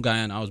 I'm from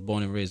Guyana. I was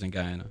born and raised in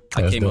Guyana.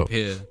 I came up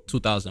here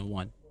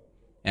 2001,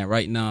 and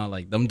right now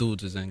like them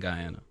dudes is in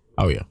Guyana.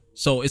 Oh yeah.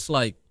 So it's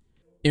like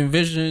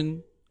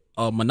envision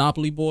a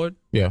monopoly board.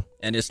 Yeah.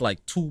 And it's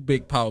like two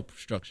big power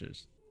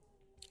structures.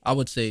 I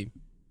would say,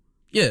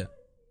 let's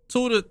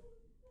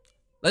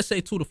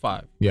say 2 to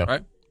 5. Yeah.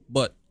 Right.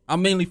 But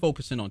I'm mainly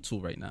focusing on 2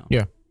 right now.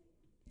 Yeah.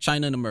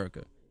 China and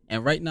America.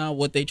 And right now,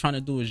 what they trying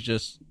to do is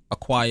just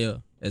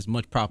acquire as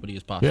much property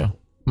as possible. Yeah.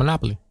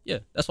 Monopoly. Yeah.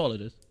 That's all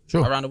it is.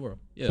 Sure. Around the world.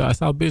 Yeah. So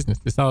that's our business.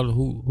 It's all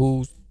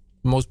who's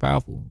most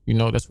powerful. You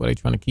know, that's why they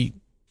trying to keep.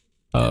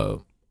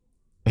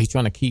 He's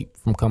trying to keep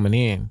from coming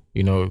in.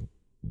 You know,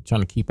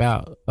 trying to keep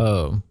out.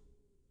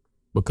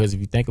 Because if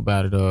you think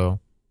about it,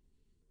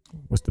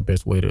 what's the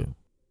best way to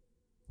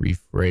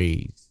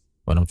rephrase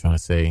what I'm trying to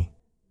say?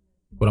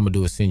 What I'm gonna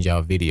do is send y'all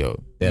a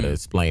video that'll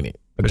explain it.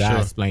 The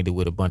guy explained it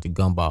with a bunch of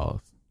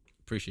gumballs.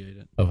 Appreciate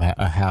it. Of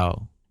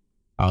how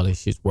all this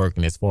shit's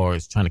working as far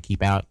as trying to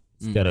keep out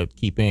instead of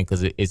keep in,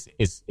 because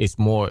it's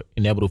more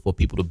inevitable for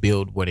people to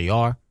build where they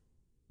are,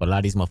 but a lot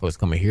of these motherfuckers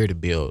coming here to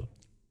build,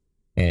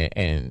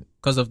 and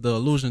because of the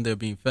illusion they're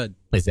being fed.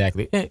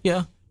 Exactly.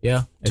 Yeah.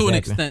 To an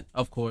extent,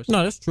 of course.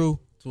 No, that's true.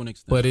 To an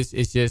extent, but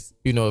it's just,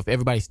 you know, if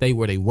everybody stayed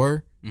where they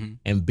were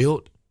and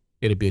built,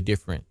 it'd be a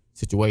different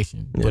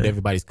situation. Yeah. But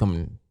everybody's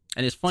coming.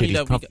 And it's funny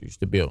that we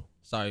to build.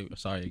 Sorry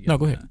again. No,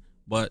 go ahead.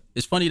 But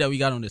it's funny that we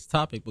got on this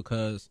topic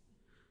because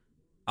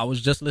I was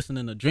just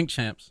listening to Drink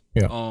Champs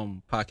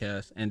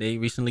podcast, and they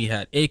recently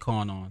had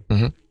Akon on,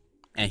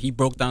 and he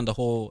broke down the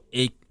whole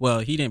well,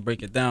 he didn't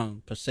break it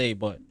down per se,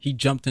 but he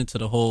jumped into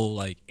the whole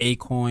like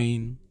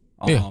Acoin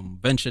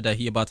venture that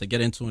he about to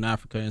get into in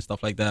Africa and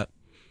stuff like that,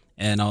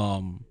 and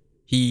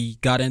he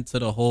got into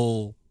the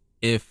whole,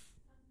 if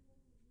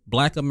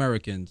Black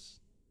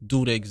Americans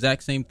do the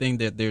exact same thing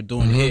that they're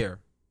doing here,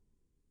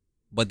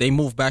 but they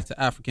move back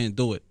to Africa and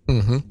do it,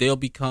 they'll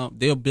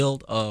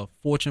build a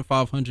Fortune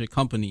 500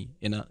 company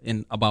in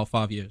about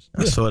 5 years.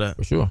 I saw that.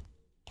 For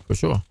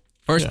sure.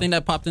 First thing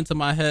that popped into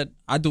my head,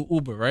 I do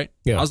Uber, right?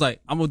 Yeah. I was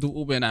like, I'm gonna do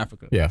Uber in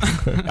Africa. Yeah.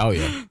 Oh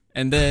yeah.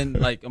 And then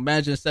like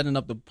imagine setting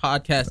up the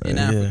podcast in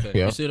Africa.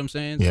 Yeah. You see what I'm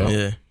saying? Yeah.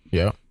 So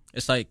yeah.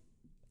 It's like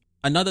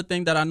another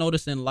thing that I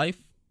noticed in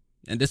life,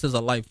 and this is a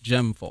life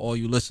gem for all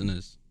you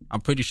listeners. I'm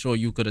pretty sure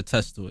you could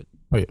attest to it.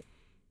 Oh yeah.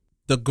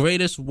 The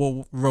greatest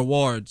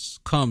rewards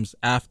comes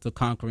after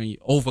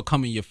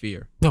overcoming your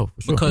fear. No,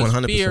 for sure. Because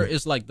 100%. fear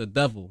is like the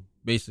devil,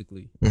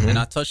 basically. And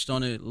I touched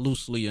on it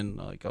loosely in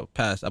like a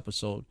past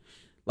episode.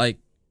 Like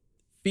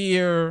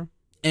fear,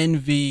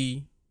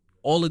 envy,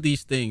 all of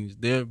these things,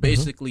 they're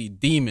basically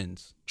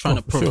demons trying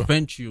to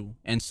prevent you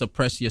and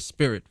suppress your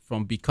spirit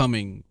from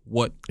becoming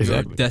what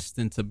you're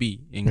destined to be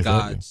in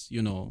God's,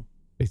 you know.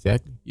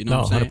 Exactly. You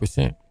know what I'm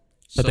saying? 100%.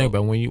 So, I think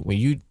about when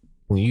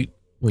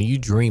you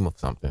dream of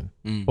something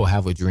or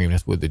have a dream,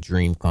 that's where the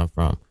dream comes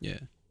from. Yeah.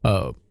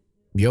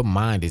 Your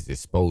mind is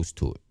exposed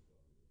to it.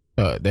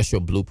 That's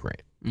your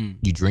blueprint.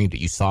 You dreamed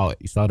it. You saw it.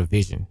 You saw the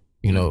vision.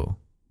 You know,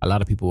 a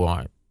lot of people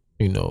aren't,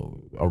 you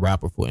know, a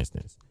rapper, for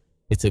instance.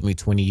 It took me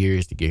 20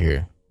 years to get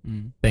here.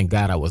 Thank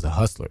God I was a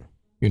hustler.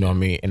 You know what I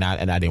mean? And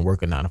I didn't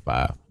work a 9 to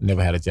 5.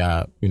 Never had a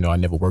job. You know, I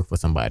never worked for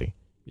somebody.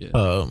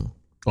 Yeah.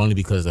 Only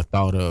because the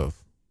thought of,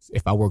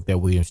 if I worked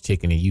at Williams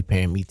Chicken and you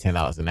paying me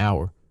 $10 an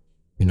hour,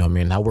 you know what I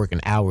mean? I work an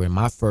hour, and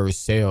my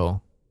first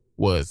sale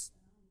was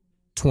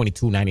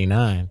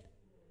 $22.99,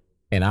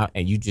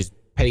 and you just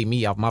paid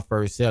me off my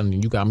first sale,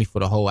 and you got me for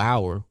the whole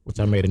hour, which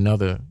I made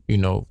another, you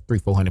know,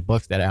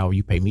 $300-400 that hour.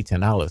 You paid me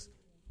 $10.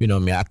 You know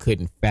what I mean? I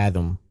couldn't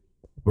fathom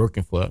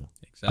working for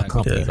a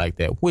company like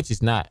that, which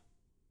is not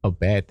a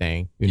bad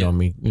thing. You know what I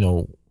mean? You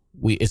know,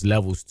 it's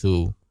levels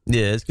to.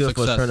 Yeah, it's good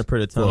for a certain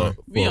period of time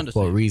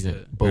for a reason.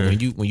 Yeah. But when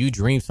you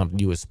dream something,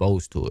 you're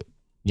exposed to it.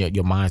 Yeah,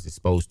 your mind's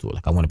exposed to it.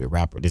 Like, I want to be a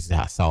rapper. This is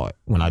how I saw it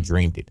when I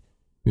dreamed it.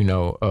 You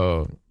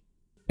know,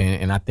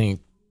 and I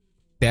think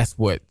that's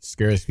what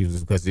scares people,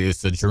 because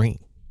it's a dream.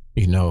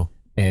 You know,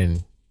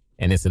 and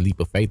it's a leap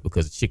of faith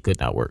because shit could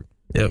not work.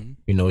 Yep.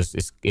 You know,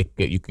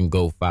 you can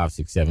go 5,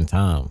 6, 7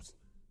 times.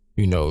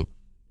 You know,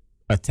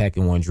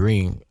 attacking one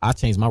dream. I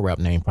changed my rap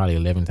name probably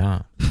 11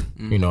 times.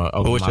 You know,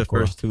 What was your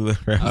first two?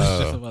 I was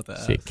just about to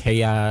ask. shit,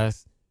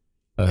 Chaos,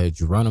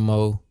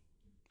 Geronimo,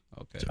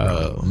 Okay.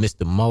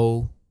 Mr.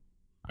 Mo.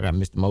 I got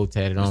Mr. Mo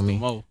tatted on me.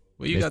 Mo.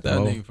 Where you got Mr. that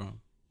Mo. name from?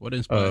 What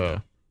inspired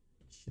you?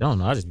 I don't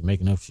know. I just be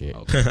making up shit.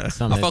 Okay.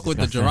 Something I fuck with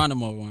the that's-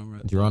 Geronimo one.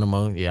 Right?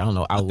 Geronimo. Yeah, I don't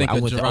know. I think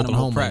went of to Geronimo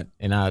Oklahoma Pratt.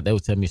 and they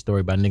was telling me a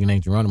story about a nigga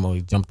named Geronimo.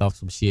 He jumped off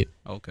some shit.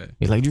 Okay.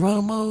 He's like,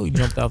 Geronimo. He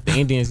jumped off the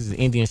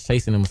Indians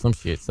chasing him some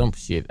shit.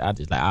 I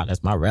just like,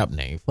 that's my rap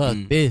name. Fuck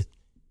this.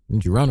 I'm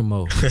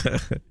Geronimo.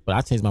 But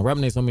I changed my rap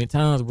name so many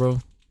times, bro.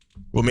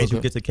 What made you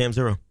get to Camp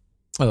Zero?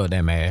 Oh,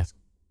 that mask.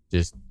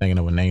 Just thinking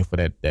of a name for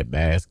that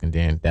mask, and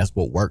then that's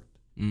what worked.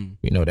 You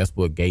know, that's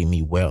what gave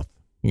me wealth.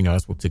 You know,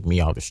 that's what took me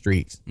off the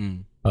streets.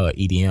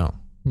 EDM.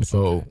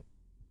 So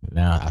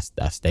now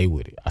I stay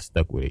with it. I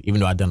stuck with it,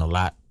 even though I done a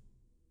lot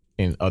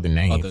in other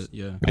names. Like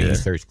you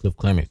search Cliff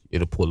Clements,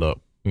 it'll pull up.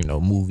 You know,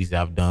 movies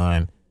I've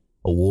done,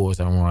 awards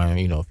I won.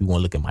 You know, if you want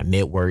to look at my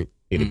net worth,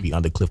 it'll be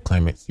under Cliff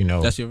Clements. You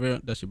know, That's your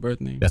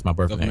birth name. that's my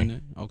birth Government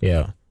name. Okay.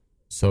 Yeah.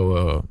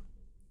 So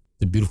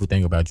the beautiful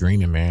thing about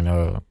dreaming, man,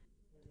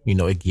 you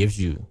know, it gives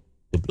you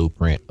the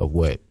blueprint of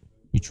what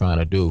you're trying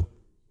to do.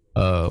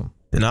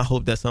 Then I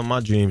hope that some of my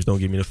dreams don't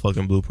give me the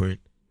fucking blueprint.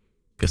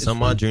 Cause some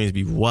of my dreams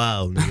be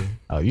wild, nigga.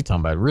 Oh, you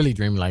talking about really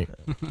dreaming like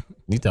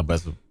you talking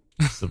about some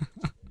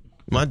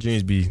My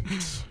dreams be,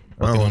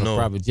 I working don't on a know.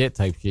 private jet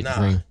type shit Nah.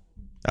 dream.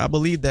 I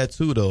believe that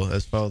too, though.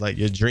 As far as like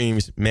your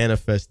dreams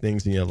manifest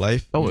things in your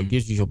life. Oh, it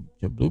gives you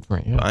your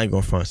blueprint. Yeah. But I ain't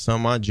gonna front. Some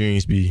of my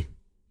dreams be,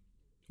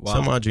 Wow.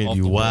 some of my dreams Off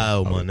be the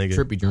wall. wild, my nigga.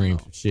 Trippy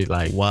dreams, shit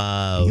like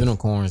Wow.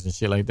 unicorns and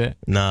shit like that.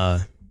 Nah,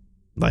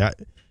 like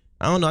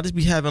I don't know. I just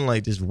be having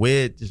like just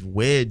weird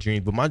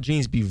dreams. But my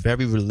dreams be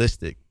very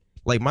realistic.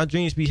 Like my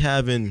dreams be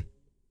having,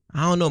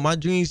 I don't know. My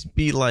dreams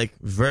be like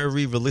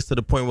very realistic to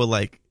the point where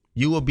like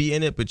you will be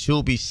in it, but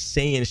you'll be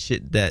saying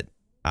shit that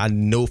I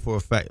know for a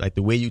fact. Like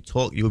the way you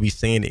talk, you'll be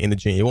saying it in the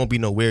dream. It won't be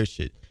no weird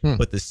shit.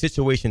 But the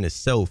situation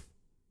itself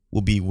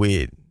will be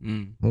weird.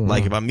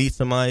 Like if I meet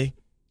somebody,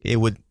 it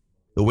would,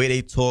 the way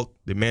they talk,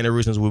 the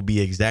mannerisms would be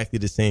exactly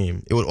the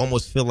same. It would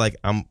almost feel like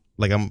I'm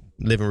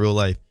living real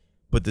life.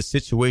 But the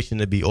situation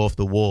to be off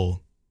the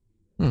wall.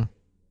 Well,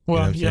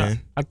 what I'm yeah, saying?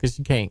 I guess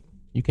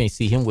you can't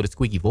see him with a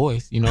squeaky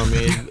voice. You know what I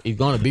mean? He's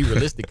gonna be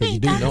realistic because you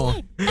do know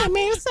him. I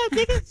mean, what's up,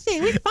 nigga?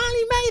 Shit, we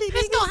finally made it.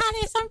 Let's go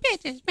holler at some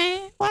bitches,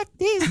 man. Fuck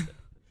this.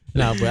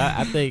 No, but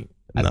I think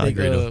Nah, I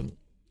agree, though.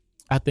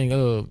 I think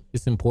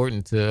it's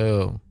important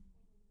to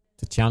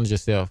challenge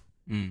yourself.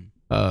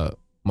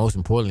 Most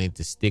importantly,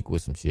 to stick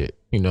with some shit.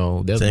 You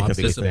know, that's Stay my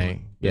biggest consistent.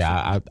 thing.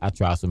 Yeah, I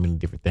try so many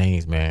different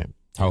things, man.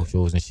 Talk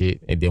shows and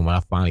shit, and then when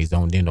I finally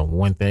zoned in on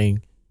one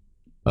thing,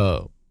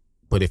 but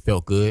it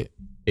felt good.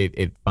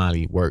 It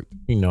finally worked.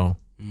 You know,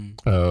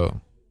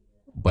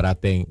 but I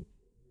think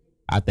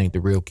the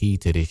real key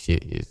to this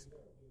shit is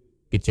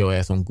get your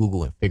ass on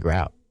Google and figure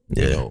out,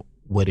 you know,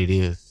 what it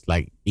is.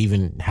 Like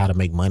even how to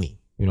make money.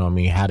 You know what I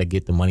mean? How to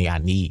get the money I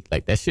need.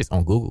 Like that shit's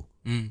on Google.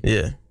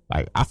 Yeah.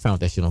 Like I found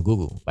that shit on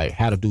Google. Like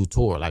how to do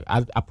tour. Like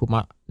I put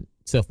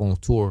myself on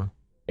tour.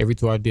 Every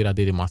tour I did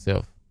it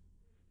myself.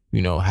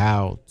 You know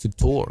how to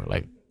tour.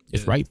 Like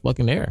it's right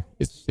fucking there.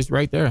 It's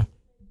right there.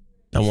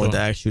 I wanted to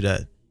ask you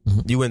that.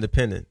 You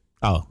independent.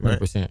 Oh,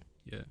 100%. Right.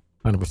 Yeah.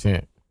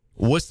 100%.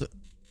 What's the,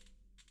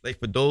 like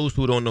for those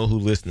who don't know who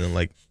listening,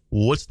 like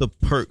what's the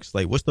perks?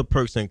 Like what's the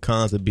perks and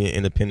cons of being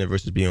independent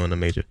versus being on a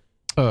major?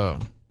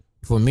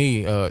 For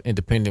me,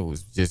 independent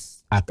was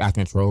just I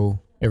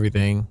control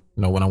everything.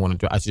 You know, when I want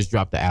to, I just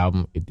dropped the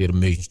album. It did 1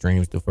 million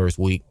streams the first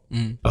week.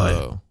 I'm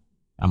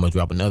gonna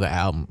drop another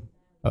album,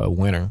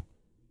 winter.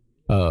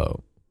 I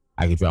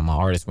can drop my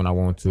artist when I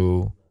want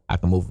to. I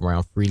can move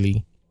around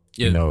freely.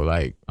 Yeah. You know,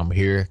 like I'm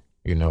here.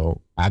 You know,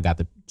 I got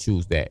to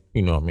choose that.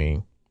 You know what I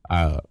mean?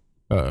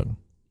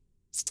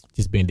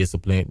 Just being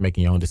disciplined,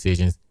 making your own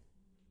decisions.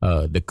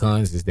 The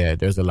cons is that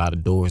there's a lot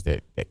of doors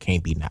that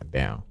can't be knocked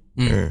down.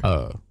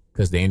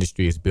 Because the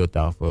industry is built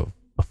off of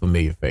a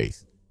familiar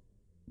face.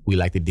 We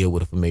like to deal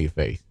with a familiar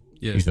face.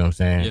 Yeah. You see what I'm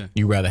saying? Yeah.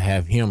 You rather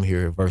have him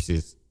here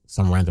versus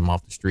some random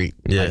off the street.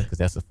 Yeah. Because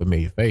that's a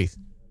familiar face.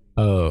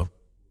 And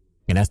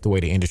that's the way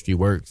the industry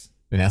works.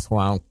 And that's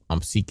why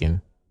I'm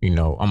seeking, you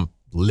know, I'm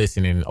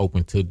listening and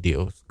open to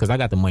deals. Because I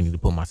got the money to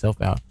put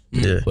myself out.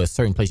 Yeah. But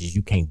certain places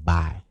you can't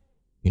buy,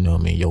 you know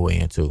what I mean, your way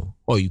into.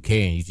 Or you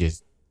can, you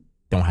just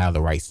don't have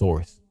the right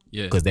source.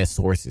 Yeah. Because that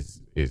source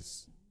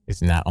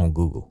is not on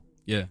Google.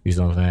 Yeah. You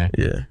see what I'm saying?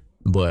 Yeah.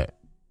 But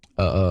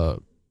a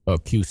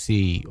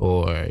QC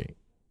or,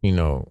 you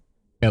know,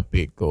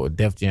 Epic or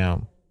Def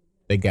Jam,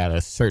 they got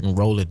a certain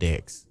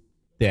Rolodex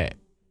that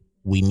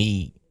we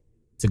need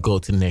to go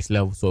to the next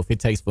level. So if it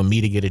takes for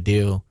me to get a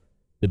deal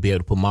to be able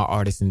to put my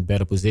artist in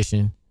better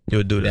position,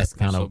 You'll do that. that's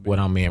kind So of what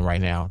I'm in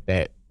right now.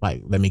 That,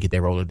 like, let me get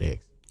that Rolodex.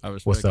 I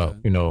respect What's up?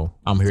 that. You know,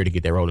 I'm here to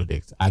get that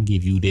Rolodex. I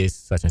give you this,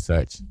 such and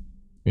such.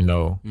 You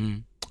know,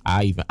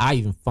 I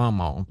even fund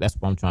my own. That's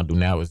what I'm trying to do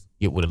now is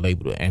get with a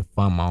label and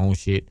fund my own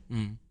shit.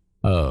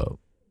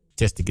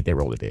 Just to get that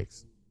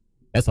Rolodex.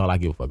 That's all I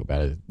give a fuck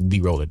about is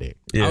the Rolodex.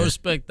 Yeah. I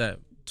respect that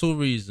 2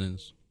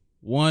 reasons.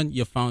 1,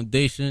 your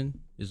foundation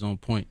is on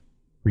point.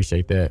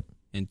 Appreciate that.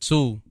 And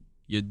 2,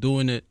 you're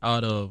doing it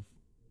out of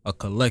a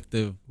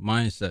collective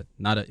mindset,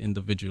 not an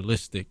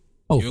individualistic.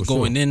 You're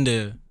going in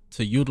there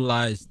to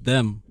utilize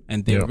them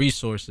and their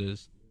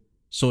resources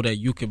so that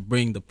you can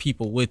bring the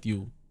people with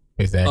you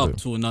up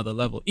to another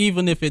level,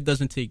 even if it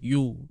doesn't take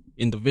you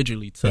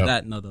individually to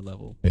that another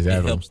level. It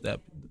helps that.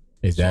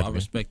 So I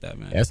respect that,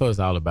 man. That's what it's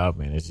all about,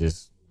 man. It's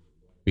just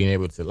being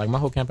able to, like, my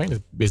whole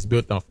campaign is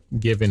built off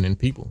giving and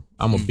people.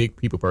 I'm a big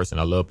people person.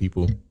 I love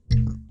people.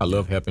 I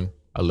love helping.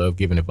 I love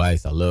giving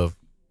advice. I love,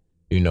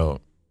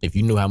 if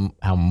you knew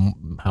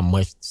how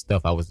much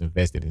stuff I was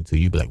invested into,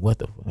 you'd be like, what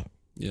the fuck?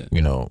 Yeah.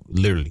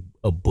 Literally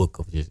a book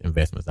of just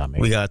investments I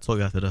made. We gotta talk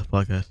after the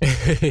podcast.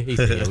 He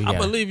said, I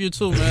believe you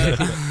too, man.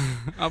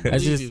 I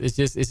believe you. It's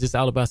just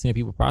all about seeing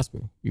people prosper.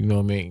 You know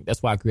what I mean?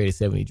 That's why I created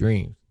 70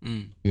 Dreams.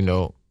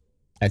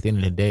 At the end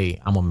of the day,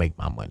 I'm gonna make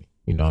my money.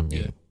 You know what I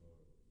mean? Yeah.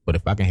 But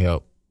if I can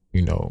help,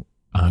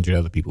 100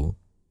 other people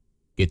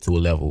get to a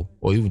level,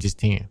 or even just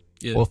 10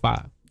 or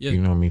 5, you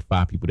know what I mean?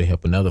 5 people to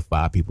help another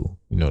 5 people,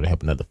 to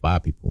help another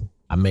 5 people.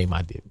 I made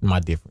my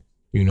difference.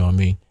 You know what I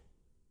mean?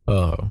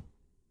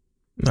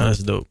 That's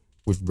dope.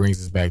 Which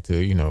brings us back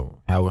to,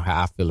 how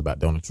I feel about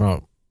Donald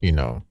Trump.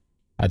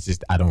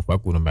 I don't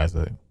fuck with him as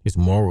his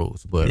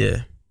morals, but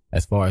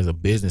as far as a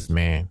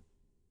businessman,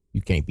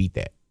 you can't beat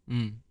that.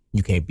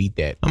 You can't beat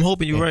that. I'm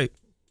hoping you're right.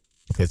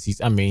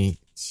 Because I'm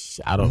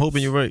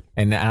hoping you're right.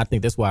 And I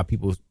think that's why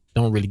people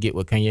don't really get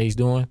what Kanye's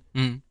doing.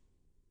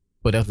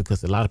 But that's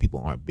because a lot of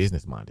people aren't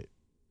business minded.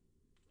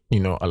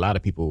 A lot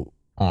of people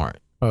aren't.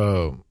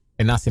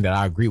 And not saying that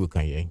I agree with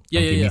Kanye.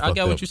 Yeah. I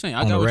got what you're saying.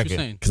 I got what you're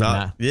saying. Because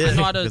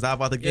I'm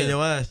about to get in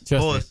your ass.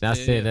 Trust me. I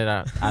said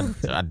that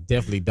I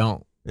definitely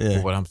don't. Yeah.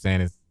 But what I'm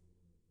saying is,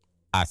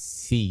 I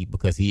see,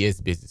 because he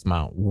is business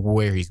minded,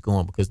 where he's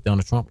going, because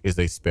Donald Trump is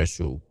a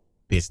special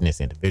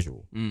business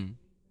individual.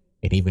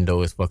 And even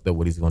though it's fucked up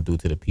what he's going to do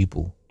to the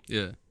people,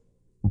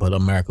 but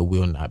America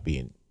will not be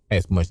in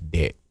as much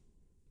debt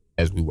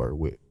as we were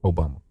with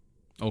Obama.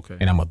 Okay.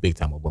 And I'm a big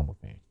time Obama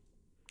fan.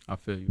 I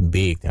feel you.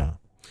 Big time.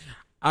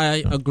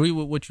 I agree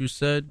with what you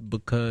said,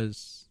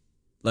 because,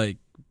 like,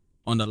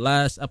 on the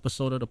last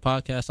episode of the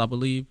podcast, I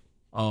believe,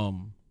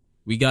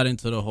 we got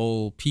into the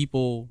whole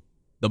people,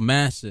 the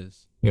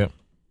masses. Yeah.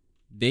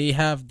 They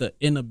have the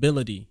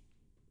inability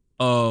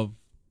of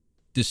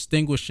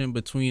distinguishing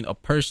between a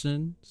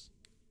person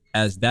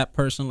as that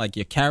person, like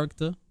your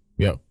character,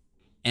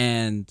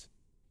 and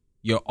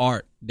your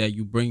art that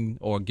you bring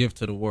or give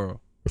to the world.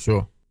 For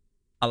sure.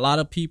 A lot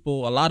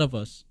of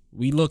us,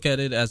 we look at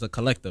it as a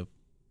collective.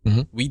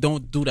 We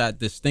don't do that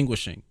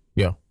distinguishing.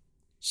 Yeah.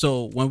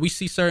 So when we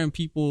see certain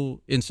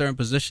people in certain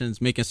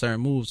positions making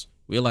certain moves,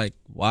 we're like,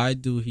 why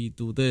do he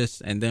do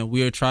this? And then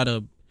we'll try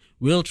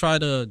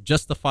to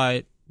justify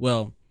it.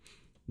 Well,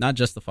 not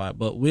justify it,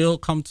 but we'll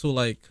come to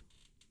like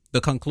the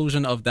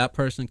conclusion of that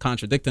person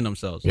contradicting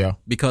themselves. Yeah.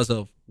 Because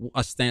of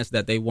a stance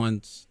that they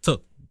once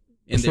took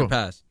in their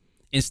past,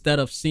 instead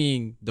of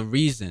seeing the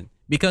reason.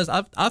 Because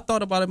I've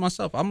thought about it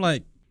myself. I'm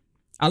like,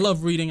 I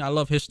love reading. I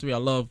love history. I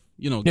love,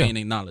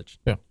 gaining knowledge.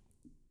 Yeah.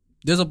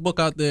 There's a book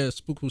out there,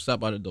 Spook Who Sat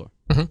by the Door.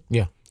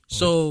 Yeah.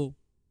 So,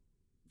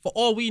 for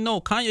all we know,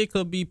 Kanye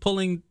could be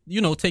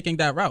taking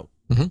that route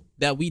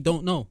that we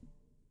don't know.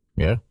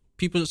 Yeah.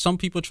 Some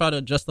people try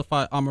to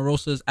justify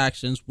Omarosa's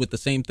actions with the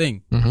same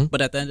thing.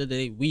 But at the end of the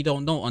day, we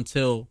don't know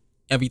until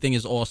everything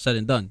is all said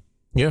and done.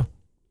 Yeah.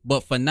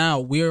 But for now,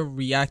 we're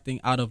reacting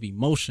out of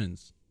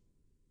emotions.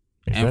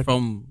 Exactly.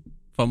 And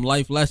from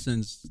life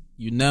lessons,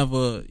 you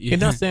never... You're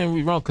not saying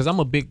we wrong, because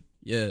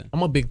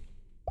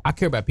I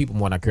care about people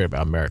more than I care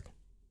about America.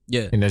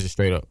 Yeah. And that's just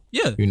straight up.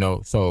 Yeah.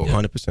 So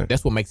 100%.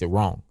 That's what makes it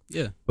wrong.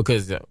 Yeah.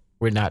 Because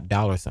we're not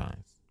dollar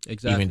signs.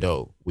 Exactly. Even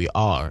though we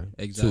are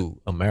to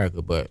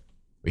America, but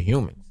we're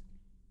humans.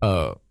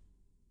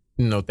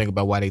 Think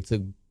about why they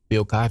took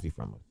Bill Cosby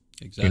from us.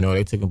 Exactly.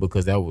 They took him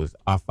because that was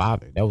our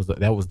father. That was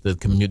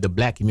the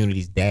black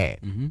community's dad.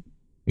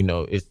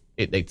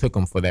 They took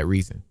him for that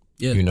reason.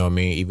 Yeah. You know what I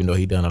mean? Even though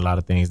he done a lot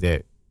of things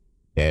that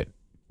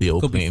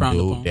Bill Clinton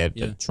do,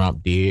 that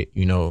Trump did,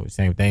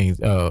 same things.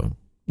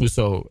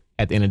 So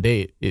at the end of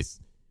the day,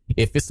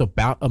 if it's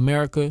about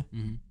America,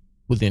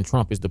 well, then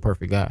Trump is the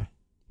perfect guy.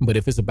 But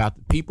if it's about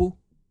the people,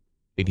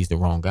 then he's the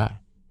wrong guy.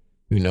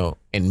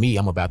 And me,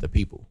 I'm about the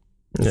people.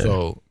 Yeah.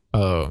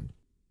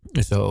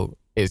 So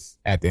it's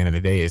at the end of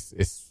the day,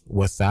 it's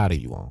what side are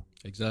you on?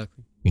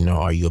 Exactly.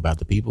 Are you about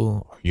the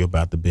people, or are you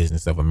about the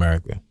business of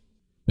America?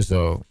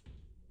 So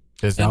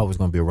there's always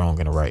going to be a wrong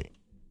and a right.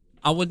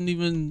 I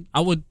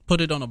would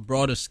put it on a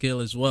broader scale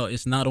as well.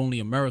 It's not only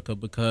America,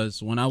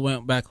 because when I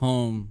went back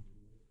home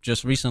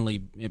just recently,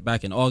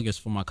 back in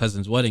August for my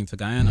cousin's wedding to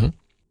Guyana,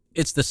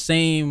 it's the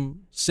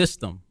same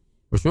system.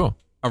 For sure.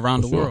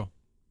 Around the world.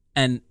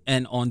 And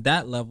on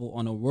that level,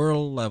 on a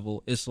world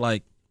level, it's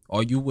like,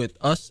 are you with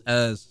us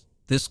as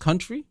this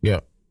country? Yeah.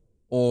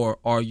 Or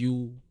are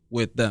you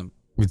with them?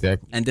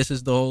 Exactly. And this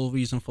is the whole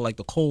reason for like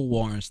the Cold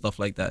War and stuff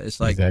like that. It's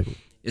like,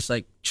 it's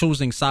like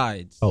choosing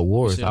sides. Oh,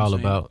 war is all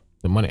about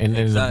The money, and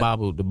then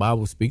Exactly. the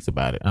Bible speaks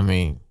about it. I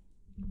mean,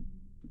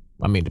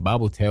 the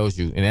Bible tells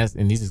you,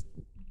 and these is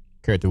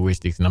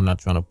characteristics, and I'm not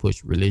trying to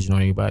push religion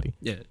on anybody.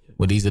 Yeah.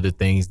 But these are the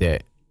things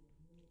that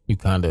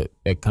kind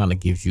of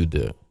gives you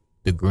the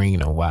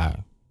green on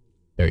why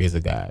there is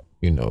a God.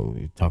 You know,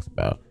 it talks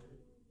about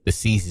the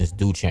seasons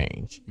do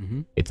change.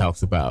 Mm-hmm. It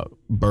talks about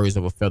birds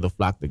of a feather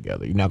flock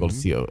together. You're not going to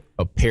see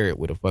a parrot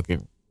with a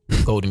fucking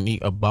golden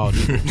a bald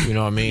eagle. You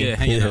know what I mean? Yeah,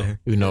 hanging out.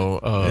 You know,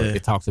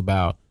 it talks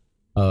about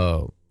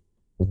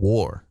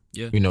war.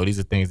 Yeah. You know, these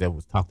are things that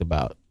was talked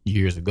about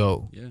years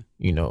ago. Yeah.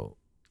 You know,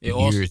 It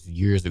also-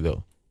 years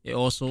ago. It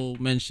also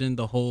mentioned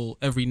the whole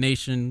every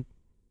nation,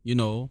 you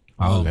know,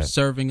 All that.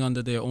 serving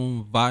under their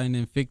own vine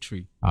and fig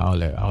tree. All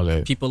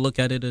that. People look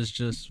at it as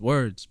just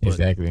words, but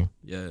Exactly.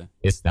 yeah,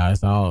 It's not.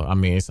 It's all. I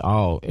mean, it's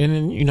all. And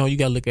then, you know, you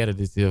got to look at it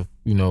as if,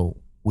 you know,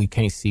 we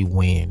can't see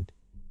wind,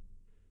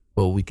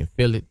 but we can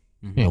feel it,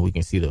 and we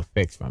can see the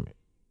effects from it.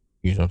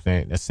 You know what I'm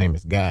saying? That's the same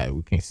as God.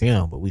 We can't see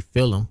him, but we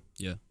feel him,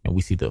 yeah, and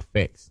we see the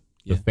effects.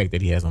 The Yeah. effect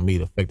that he has on me,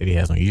 the effect that he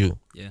has on you.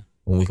 yeah,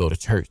 When we go to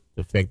church,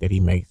 the effect that he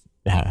makes,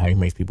 how he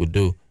makes people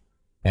do.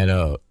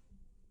 And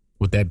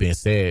with that being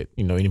said,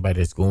 you know, anybody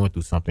that's going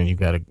through something, you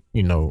got to,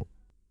 you know,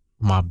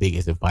 my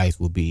biggest advice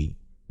would be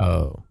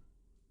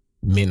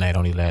midnight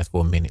only lasts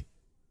for a minute.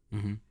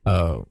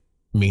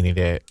 Meaning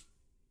that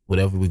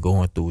whatever we're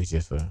going through is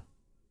just it's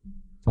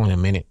only a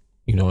minute.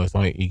 You know, it's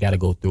only, you got to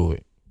go through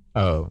it.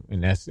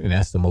 And that's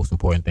the most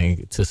important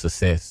thing to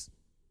success,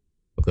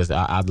 because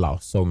I've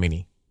lost so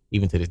many.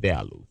 Even to this day,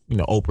 I lose. You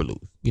know, Oprah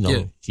lose. You know,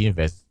 Yeah. she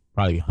invests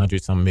probably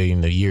 100-some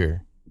million a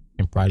year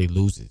and probably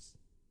loses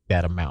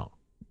that amount.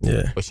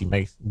 Yeah. But she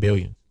makes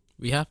billions.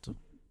 we have to.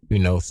 You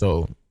know,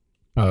 so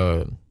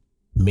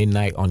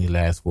midnight only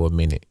lasts for a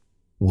minute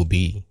will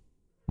be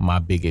my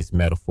biggest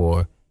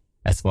metaphor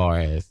as far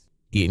as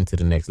getting to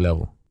the next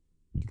level.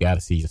 You got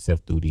to see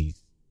yourself through the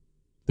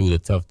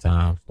tough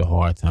times, the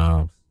hard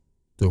times,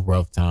 the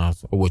rough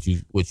times, or what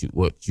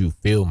you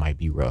feel might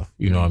be rough.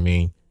 You know what I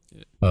mean?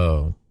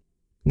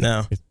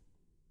 Now,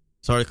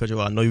 sorry to cut you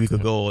off. I know we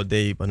could go all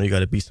day, but I know you got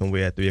to be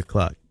somewhere at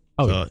 3:00.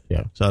 Oh, So,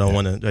 yeah. So I don't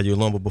want to drag you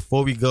along. But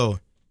before we go,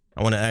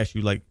 I want to ask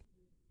you, like,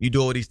 you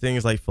do all these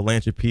things like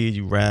philanthropy,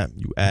 you rap,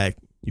 you act,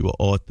 you an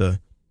author.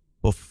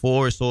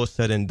 Before it's all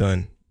said and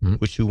done,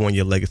 what you want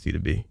your legacy to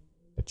be?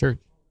 The church.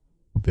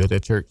 Build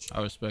that church.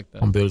 I respect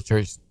that. I'm build a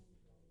church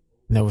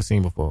never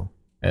seen before.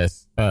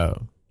 As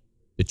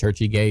the church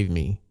he gave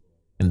me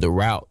and the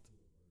route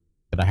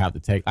that I have to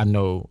take. I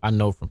know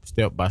from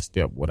step by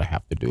step what I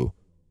have to do.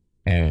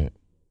 And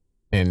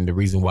the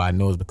reason why I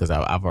know is because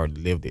I've already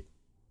lived it.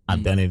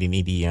 I've done it in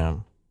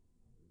EDM,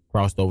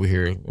 crossed over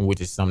here,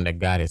 which is something that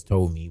God has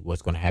told me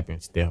what's going to happen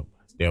step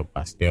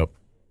by step,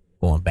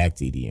 going back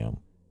to EDM.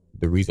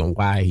 The reason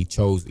why he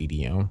chose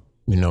EDM,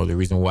 you know, the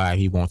reason why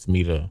he wants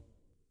me to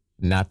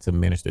not to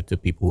minister to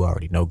people who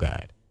already know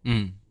God.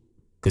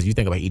 Because you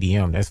think about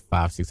EDM, that's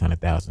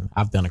 500,000-600,000.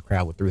 I've done a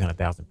crowd with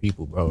 300,000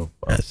 people, bro,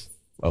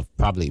 of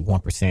probably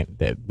 1%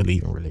 that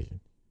believe in religion.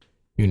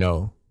 You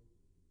know,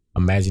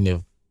 imagine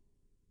if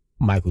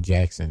Michael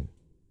Jackson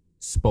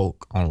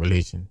spoke on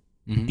religion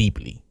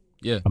deeply.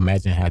 Yeah.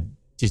 Imagine how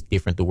just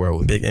different the world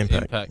would be. Big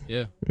impact. Impact.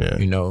 Yeah. Yeah.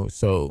 You know,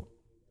 so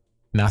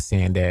not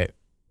saying that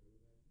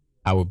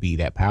I would be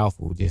that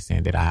powerful, just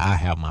saying that I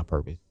have my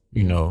purpose,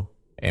 you know,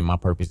 and my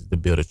purpose is to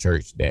build a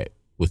church that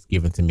was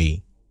given to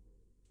me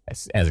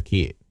as a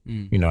kid,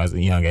 you know, as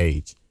a young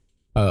age.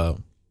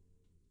 So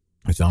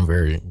I'm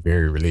very,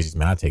 very religious,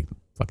 man. I take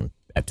fucking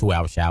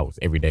 2-hour showers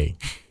every day.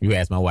 You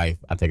ask my wife,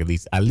 I take at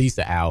least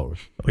an hour.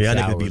 Oh, yeah,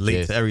 niggas be shower late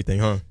just- to everything,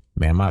 huh?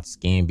 Man, my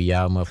skin be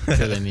out, motherfucker,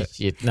 killing this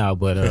shit. No,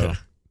 but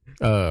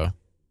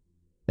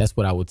that's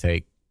what I would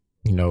take.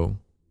 You know,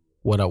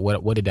 what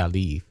did I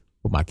leave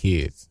for my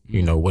kids?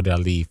 You know, what did I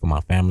leave for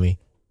my family?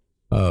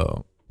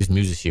 This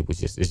music shit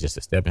was it's just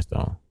a stepping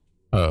stone.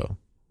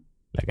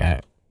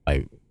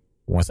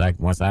 Once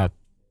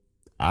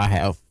I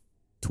have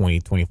 20,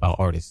 25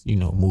 artists, you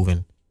know,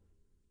 moving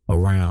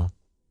around.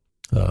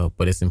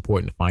 But it's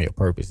important to find your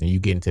purpose, and you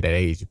get into that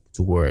age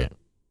to where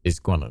it's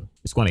gonna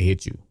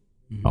hit you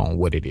on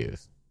what it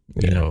is.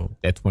 Yeah. You know,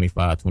 that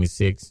 25,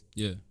 26.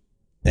 Yeah.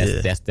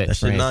 That's that That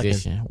shit knocking.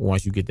 transition.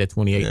 Once you get that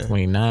 28, Yeah.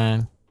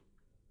 29,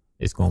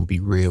 it's gonna be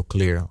real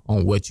clear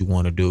on what you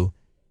want to do.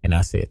 And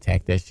I say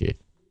attack that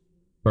shit.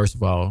 First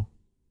of all,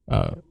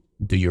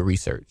 do your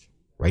research.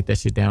 Write that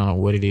shit down on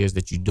what it is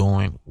that you're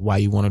doing, why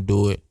you want to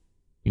do it.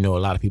 You know, a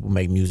lot of people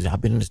make music. I've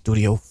been in the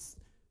studio,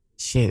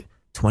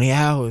 20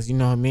 hours, you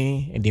know what I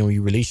mean? And then when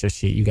you release your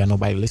shit, you got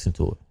nobody to listen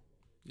to it.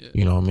 Yeah.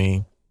 You know what I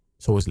mean?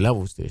 So it's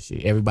levels to this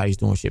shit. Everybody's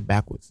doing shit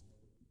backwards.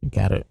 You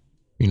gotta,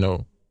 you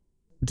know,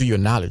 do your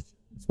knowledge.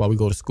 That's why we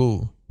go to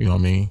school. You know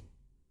what I mean?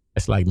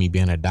 It's like me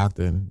being a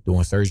doctor and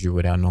doing surgery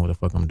without knowing what the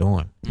fuck I'm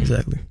doing.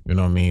 Exactly. You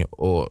know what I mean?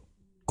 Or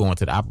going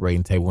to the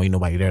operating table, ain't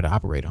nobody there to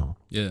operate on.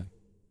 Yeah.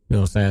 You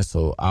know what I'm saying?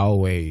 So I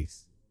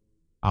always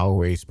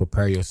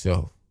prepare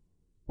yourself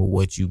for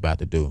what you about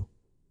to do.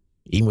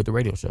 Even with the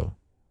radio show.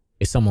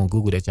 It's something on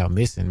Google that y'all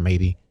missing,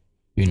 maybe.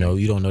 You know,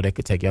 you don't know that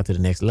could take y'all to the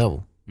next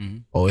level.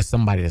 or it's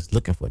somebody that's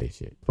looking for this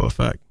shit. For a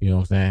fact. You know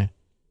what I'm saying?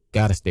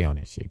 Gotta stay on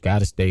that shit.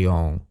 Gotta stay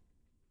on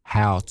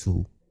how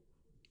to.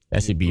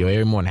 That should be your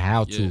every morning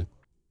how to. Yeah.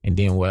 And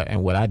then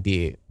what I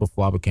did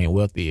before I became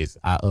wealthy is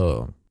I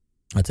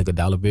took a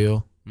dollar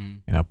bill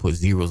and I put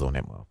zeros on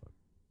that motherfucker.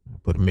 I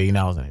put $1 million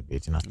in that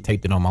bitch and I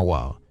taped it on my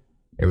wall.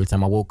 Every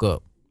time I woke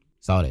up,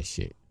 saw that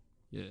shit.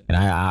 Yeah. And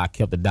I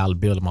kept a dollar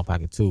bill in my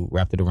pocket too,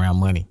 wrapped it around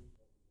money.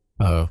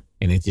 And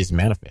it just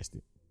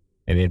manifested.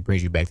 And it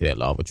brings you back to that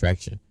law of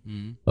attraction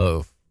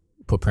of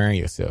preparing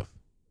yourself.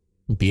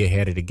 Be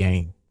ahead of the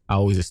game.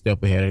 Always a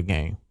step ahead of the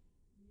game.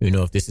 You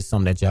know, if this is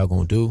something that y'all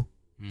gonna do,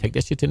 take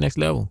that shit to the next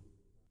level. You know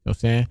what I'm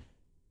saying?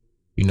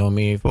 You know what I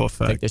mean? For a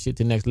fact. Take that shit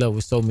to the next level.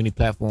 With so many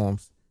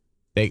platforms,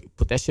 they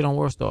put that shit on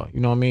WorldStar. You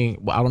know what I mean?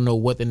 Well, I don't know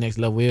what the next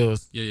level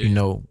is. You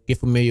know, get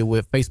familiar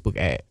with Facebook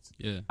ads.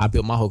 Yeah. I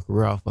built my whole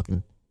career off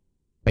fucking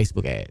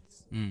Facebook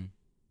ads.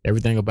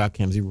 Everything about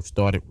Camp Zero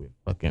started with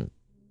fucking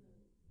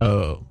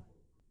I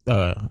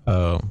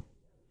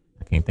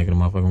can't think of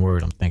the motherfucking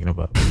word I'm thinking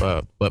about.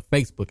 But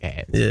Facebook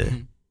ads. Yeah.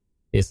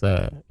 It's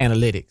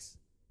analytics,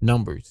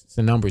 numbers. It's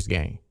a numbers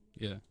game.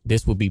 Yeah.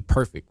 This would be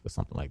perfect for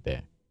something like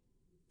that.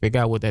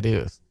 Figure out what that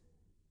is.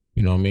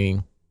 You know what I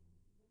mean?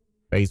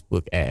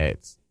 Facebook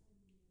ads.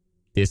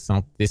 This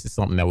is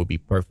something that would be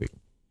perfect.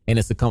 And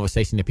it's a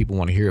conversation that people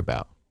want to hear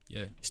about.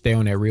 Yeah. Stay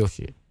on that real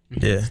shit.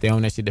 Yeah. Stay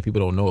on that shit that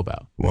people don't know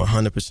about.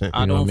 100%.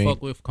 I know what don't I mean?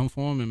 fuck with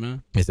conforming,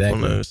 man.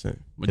 Exactly. 100%.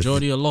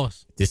 Majority of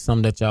loss. This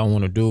something that y'all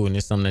want to do and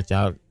it's something that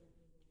y'all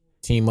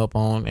team up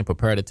on and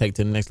prepare to take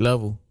to the next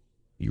level.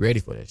 Be ready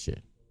for that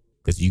shit.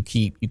 Because you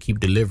keep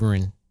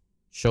delivering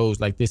shows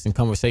like this and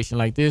conversation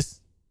like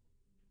this,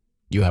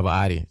 you have an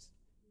audience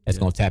that's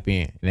going to tap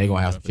in and they're going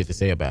to have some shit to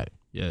say about it.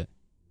 Yeah.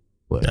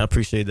 But, I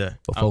appreciate that.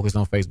 but focus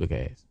on Facebook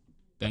ads.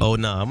 Oh,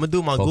 nah. I'm going to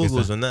do my Focus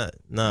Googles on that.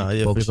 Nah,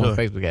 yeah, Focus for sure. on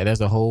Facebook ads. That's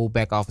a whole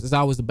back office. It's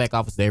always the back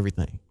office to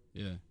everything.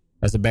 Yeah.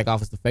 That's the back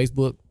office to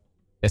Facebook.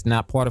 That's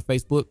not part of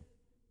Facebook.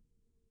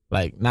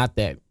 Like, not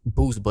that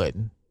boost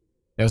button.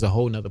 There's a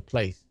whole nother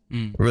place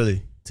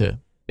Really?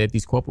 that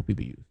these corporate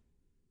people use.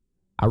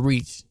 I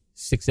reach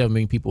 6-7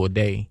 million people a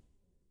day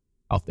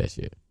off that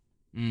shit.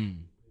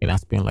 And I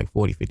spend like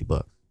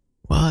 $40-$50.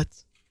 What?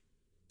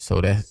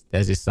 So that's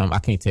just something I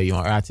can't tell you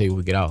on. I'll tell you when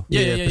we get off.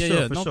 Yeah. for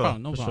sure, No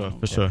problem. No problem.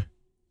 For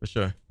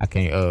sure. I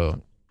can't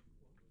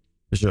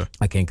For sure.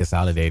 I can't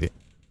consolidate it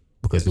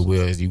because the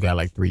will is you got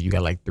like 3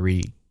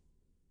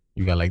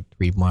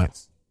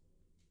 months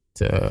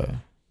to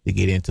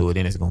get into it,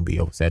 and it's gonna be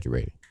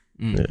oversaturated.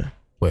 Yeah.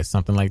 But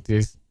something like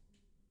this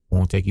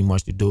won't take you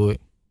much to do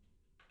it.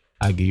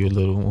 I'll give you a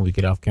little when we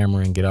get off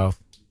camera and get off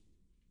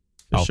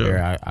sure.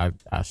 there.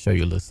 I'll show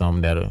you a little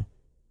something that'll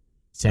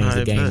change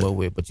the I game bet. up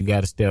with. But you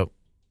gotta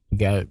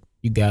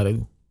you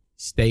gotta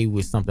stay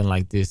with something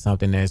like this,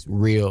 something that's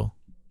real.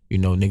 You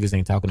know, niggas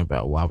ain't talking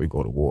about why we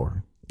go to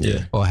war.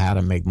 Yeah. Or how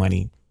to make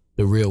money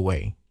the real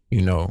way.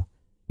 You know,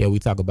 yeah, we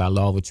talk about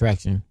law of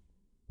attraction.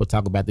 We'll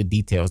talk about the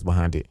details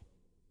behind it.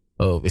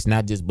 It's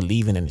not just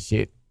believing in the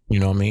shit. You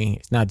know what I mean?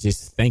 It's not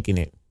just thinking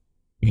it.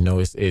 You know,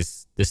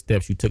 it's the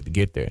steps you took to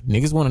get there.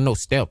 Niggas want to know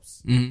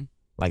steps.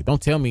 Like,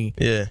 don't tell me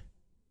Yeah.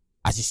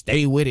 I should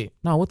stay with it.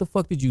 No, what the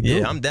fuck did you do?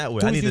 Yeah, I'm that way.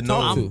 Who I did need you to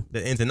talk know to?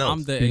 the ins and outs.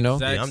 I'm the You know?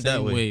 exact Yeah, I'm that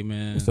same way. way,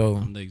 man. So,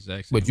 I'm the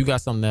exact same But you way.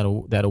 got something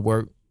that'll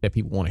work that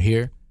people want to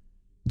hear.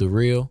 The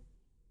real.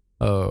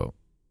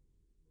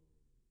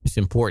 It's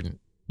important.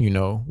 You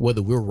know,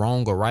 whether we're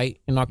wrong or right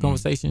in our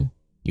conversation,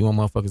 you want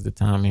motherfuckers to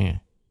time in.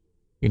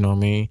 You know what I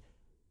mean?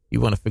 You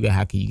want to figure out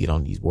how can you get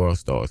on these world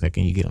stars? How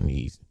can you get on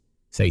these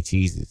say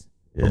cheeses?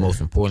 Yeah. But most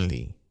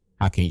importantly,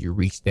 how can you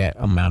reach that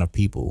amount of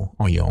people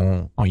on your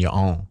own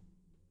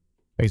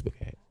Facebook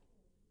ads?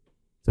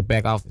 It's a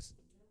back office.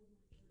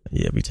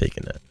 Yeah, we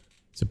taking that.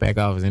 It's a back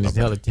office, and it's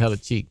hella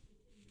cheap.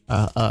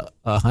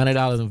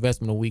 $100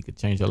 investment a week could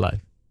change your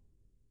life.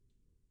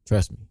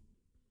 Trust me.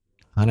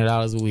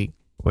 $100 a week.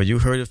 Well, you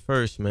heard it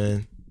first,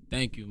 man.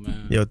 Thank you,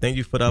 man. Yo, thank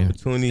you for the Yeah.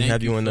 opportunity. Thank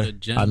Have you on for the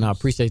gems. I know. I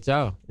appreciate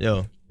y'all.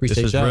 yo. Appreciate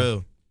this is y'all.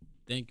 real.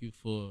 Thank you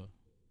for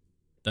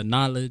the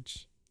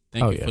knowledge.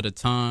 Thank Oh, you yeah. for the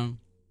time.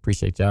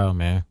 Appreciate y'all,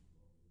 man.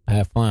 I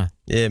have fun.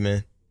 Yeah,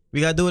 man.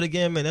 We gotta do it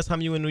again, man. Next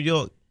time you in New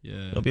York,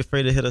 Yeah. don't be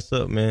afraid to hit us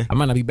up, man. I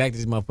might not be back to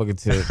this motherfucker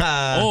till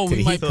Oh, to we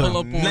the might heat pull come.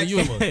 up on Next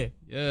you. summer. Yeah.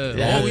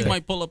 Yeah. Or we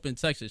might pull up in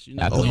Texas. You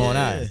know. Y'all come Oh, on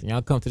yeah. out.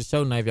 Y'all come to the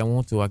show tonight if y'all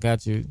want to. I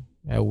got you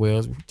at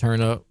Wells.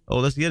 Turn up. Oh,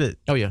 let's get it.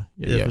 Oh yeah,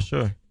 Yeah, for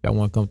sure. Y'all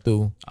want to come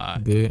through? All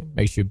right. Good.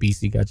 Make sure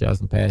BC got y'all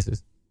some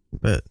passes.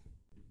 Bet.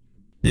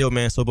 Yo,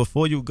 man. So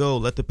before you go,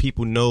 let the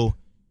people know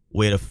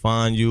where to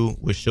find you,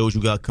 what shows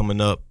you got coming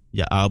up,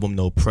 your album,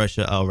 No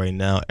Pressure, out right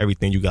now,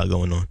 everything you got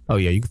going on. Oh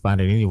yeah, you can find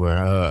it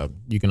anywhere.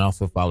 You can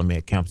also follow me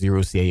at Camp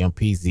Zero,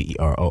 CampZeroo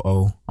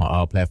on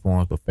all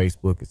platforms. But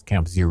Facebook is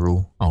Camp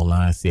Zero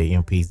online,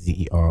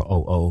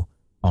 CampZeroo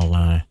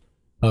online.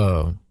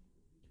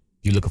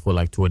 You're looking for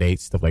like tour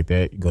dates, stuff like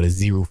that, you go to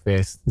Zero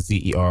Fest,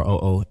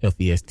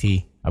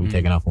 ZeroofEst. I'll be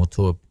taking off on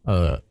tour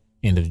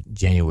end of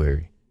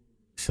January.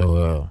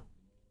 So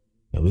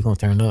yeah, we're gonna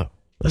turn up.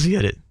 Let's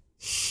get it.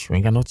 We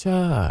ain't got no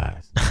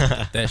charge.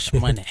 That's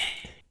money.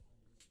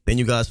 Thank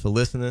you guys for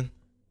listening.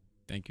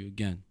 Thank you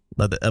again.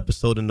 Another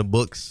episode in the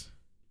books.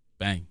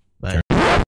 Bang.